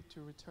 Lord, for you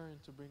to return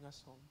to bring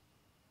us home.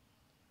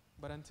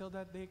 But until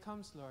that day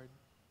comes, Lord,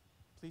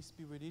 please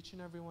be with each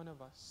and every one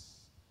of us.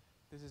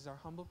 This is our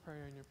humble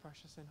prayer in your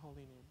precious and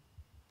holy name.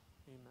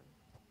 Amen.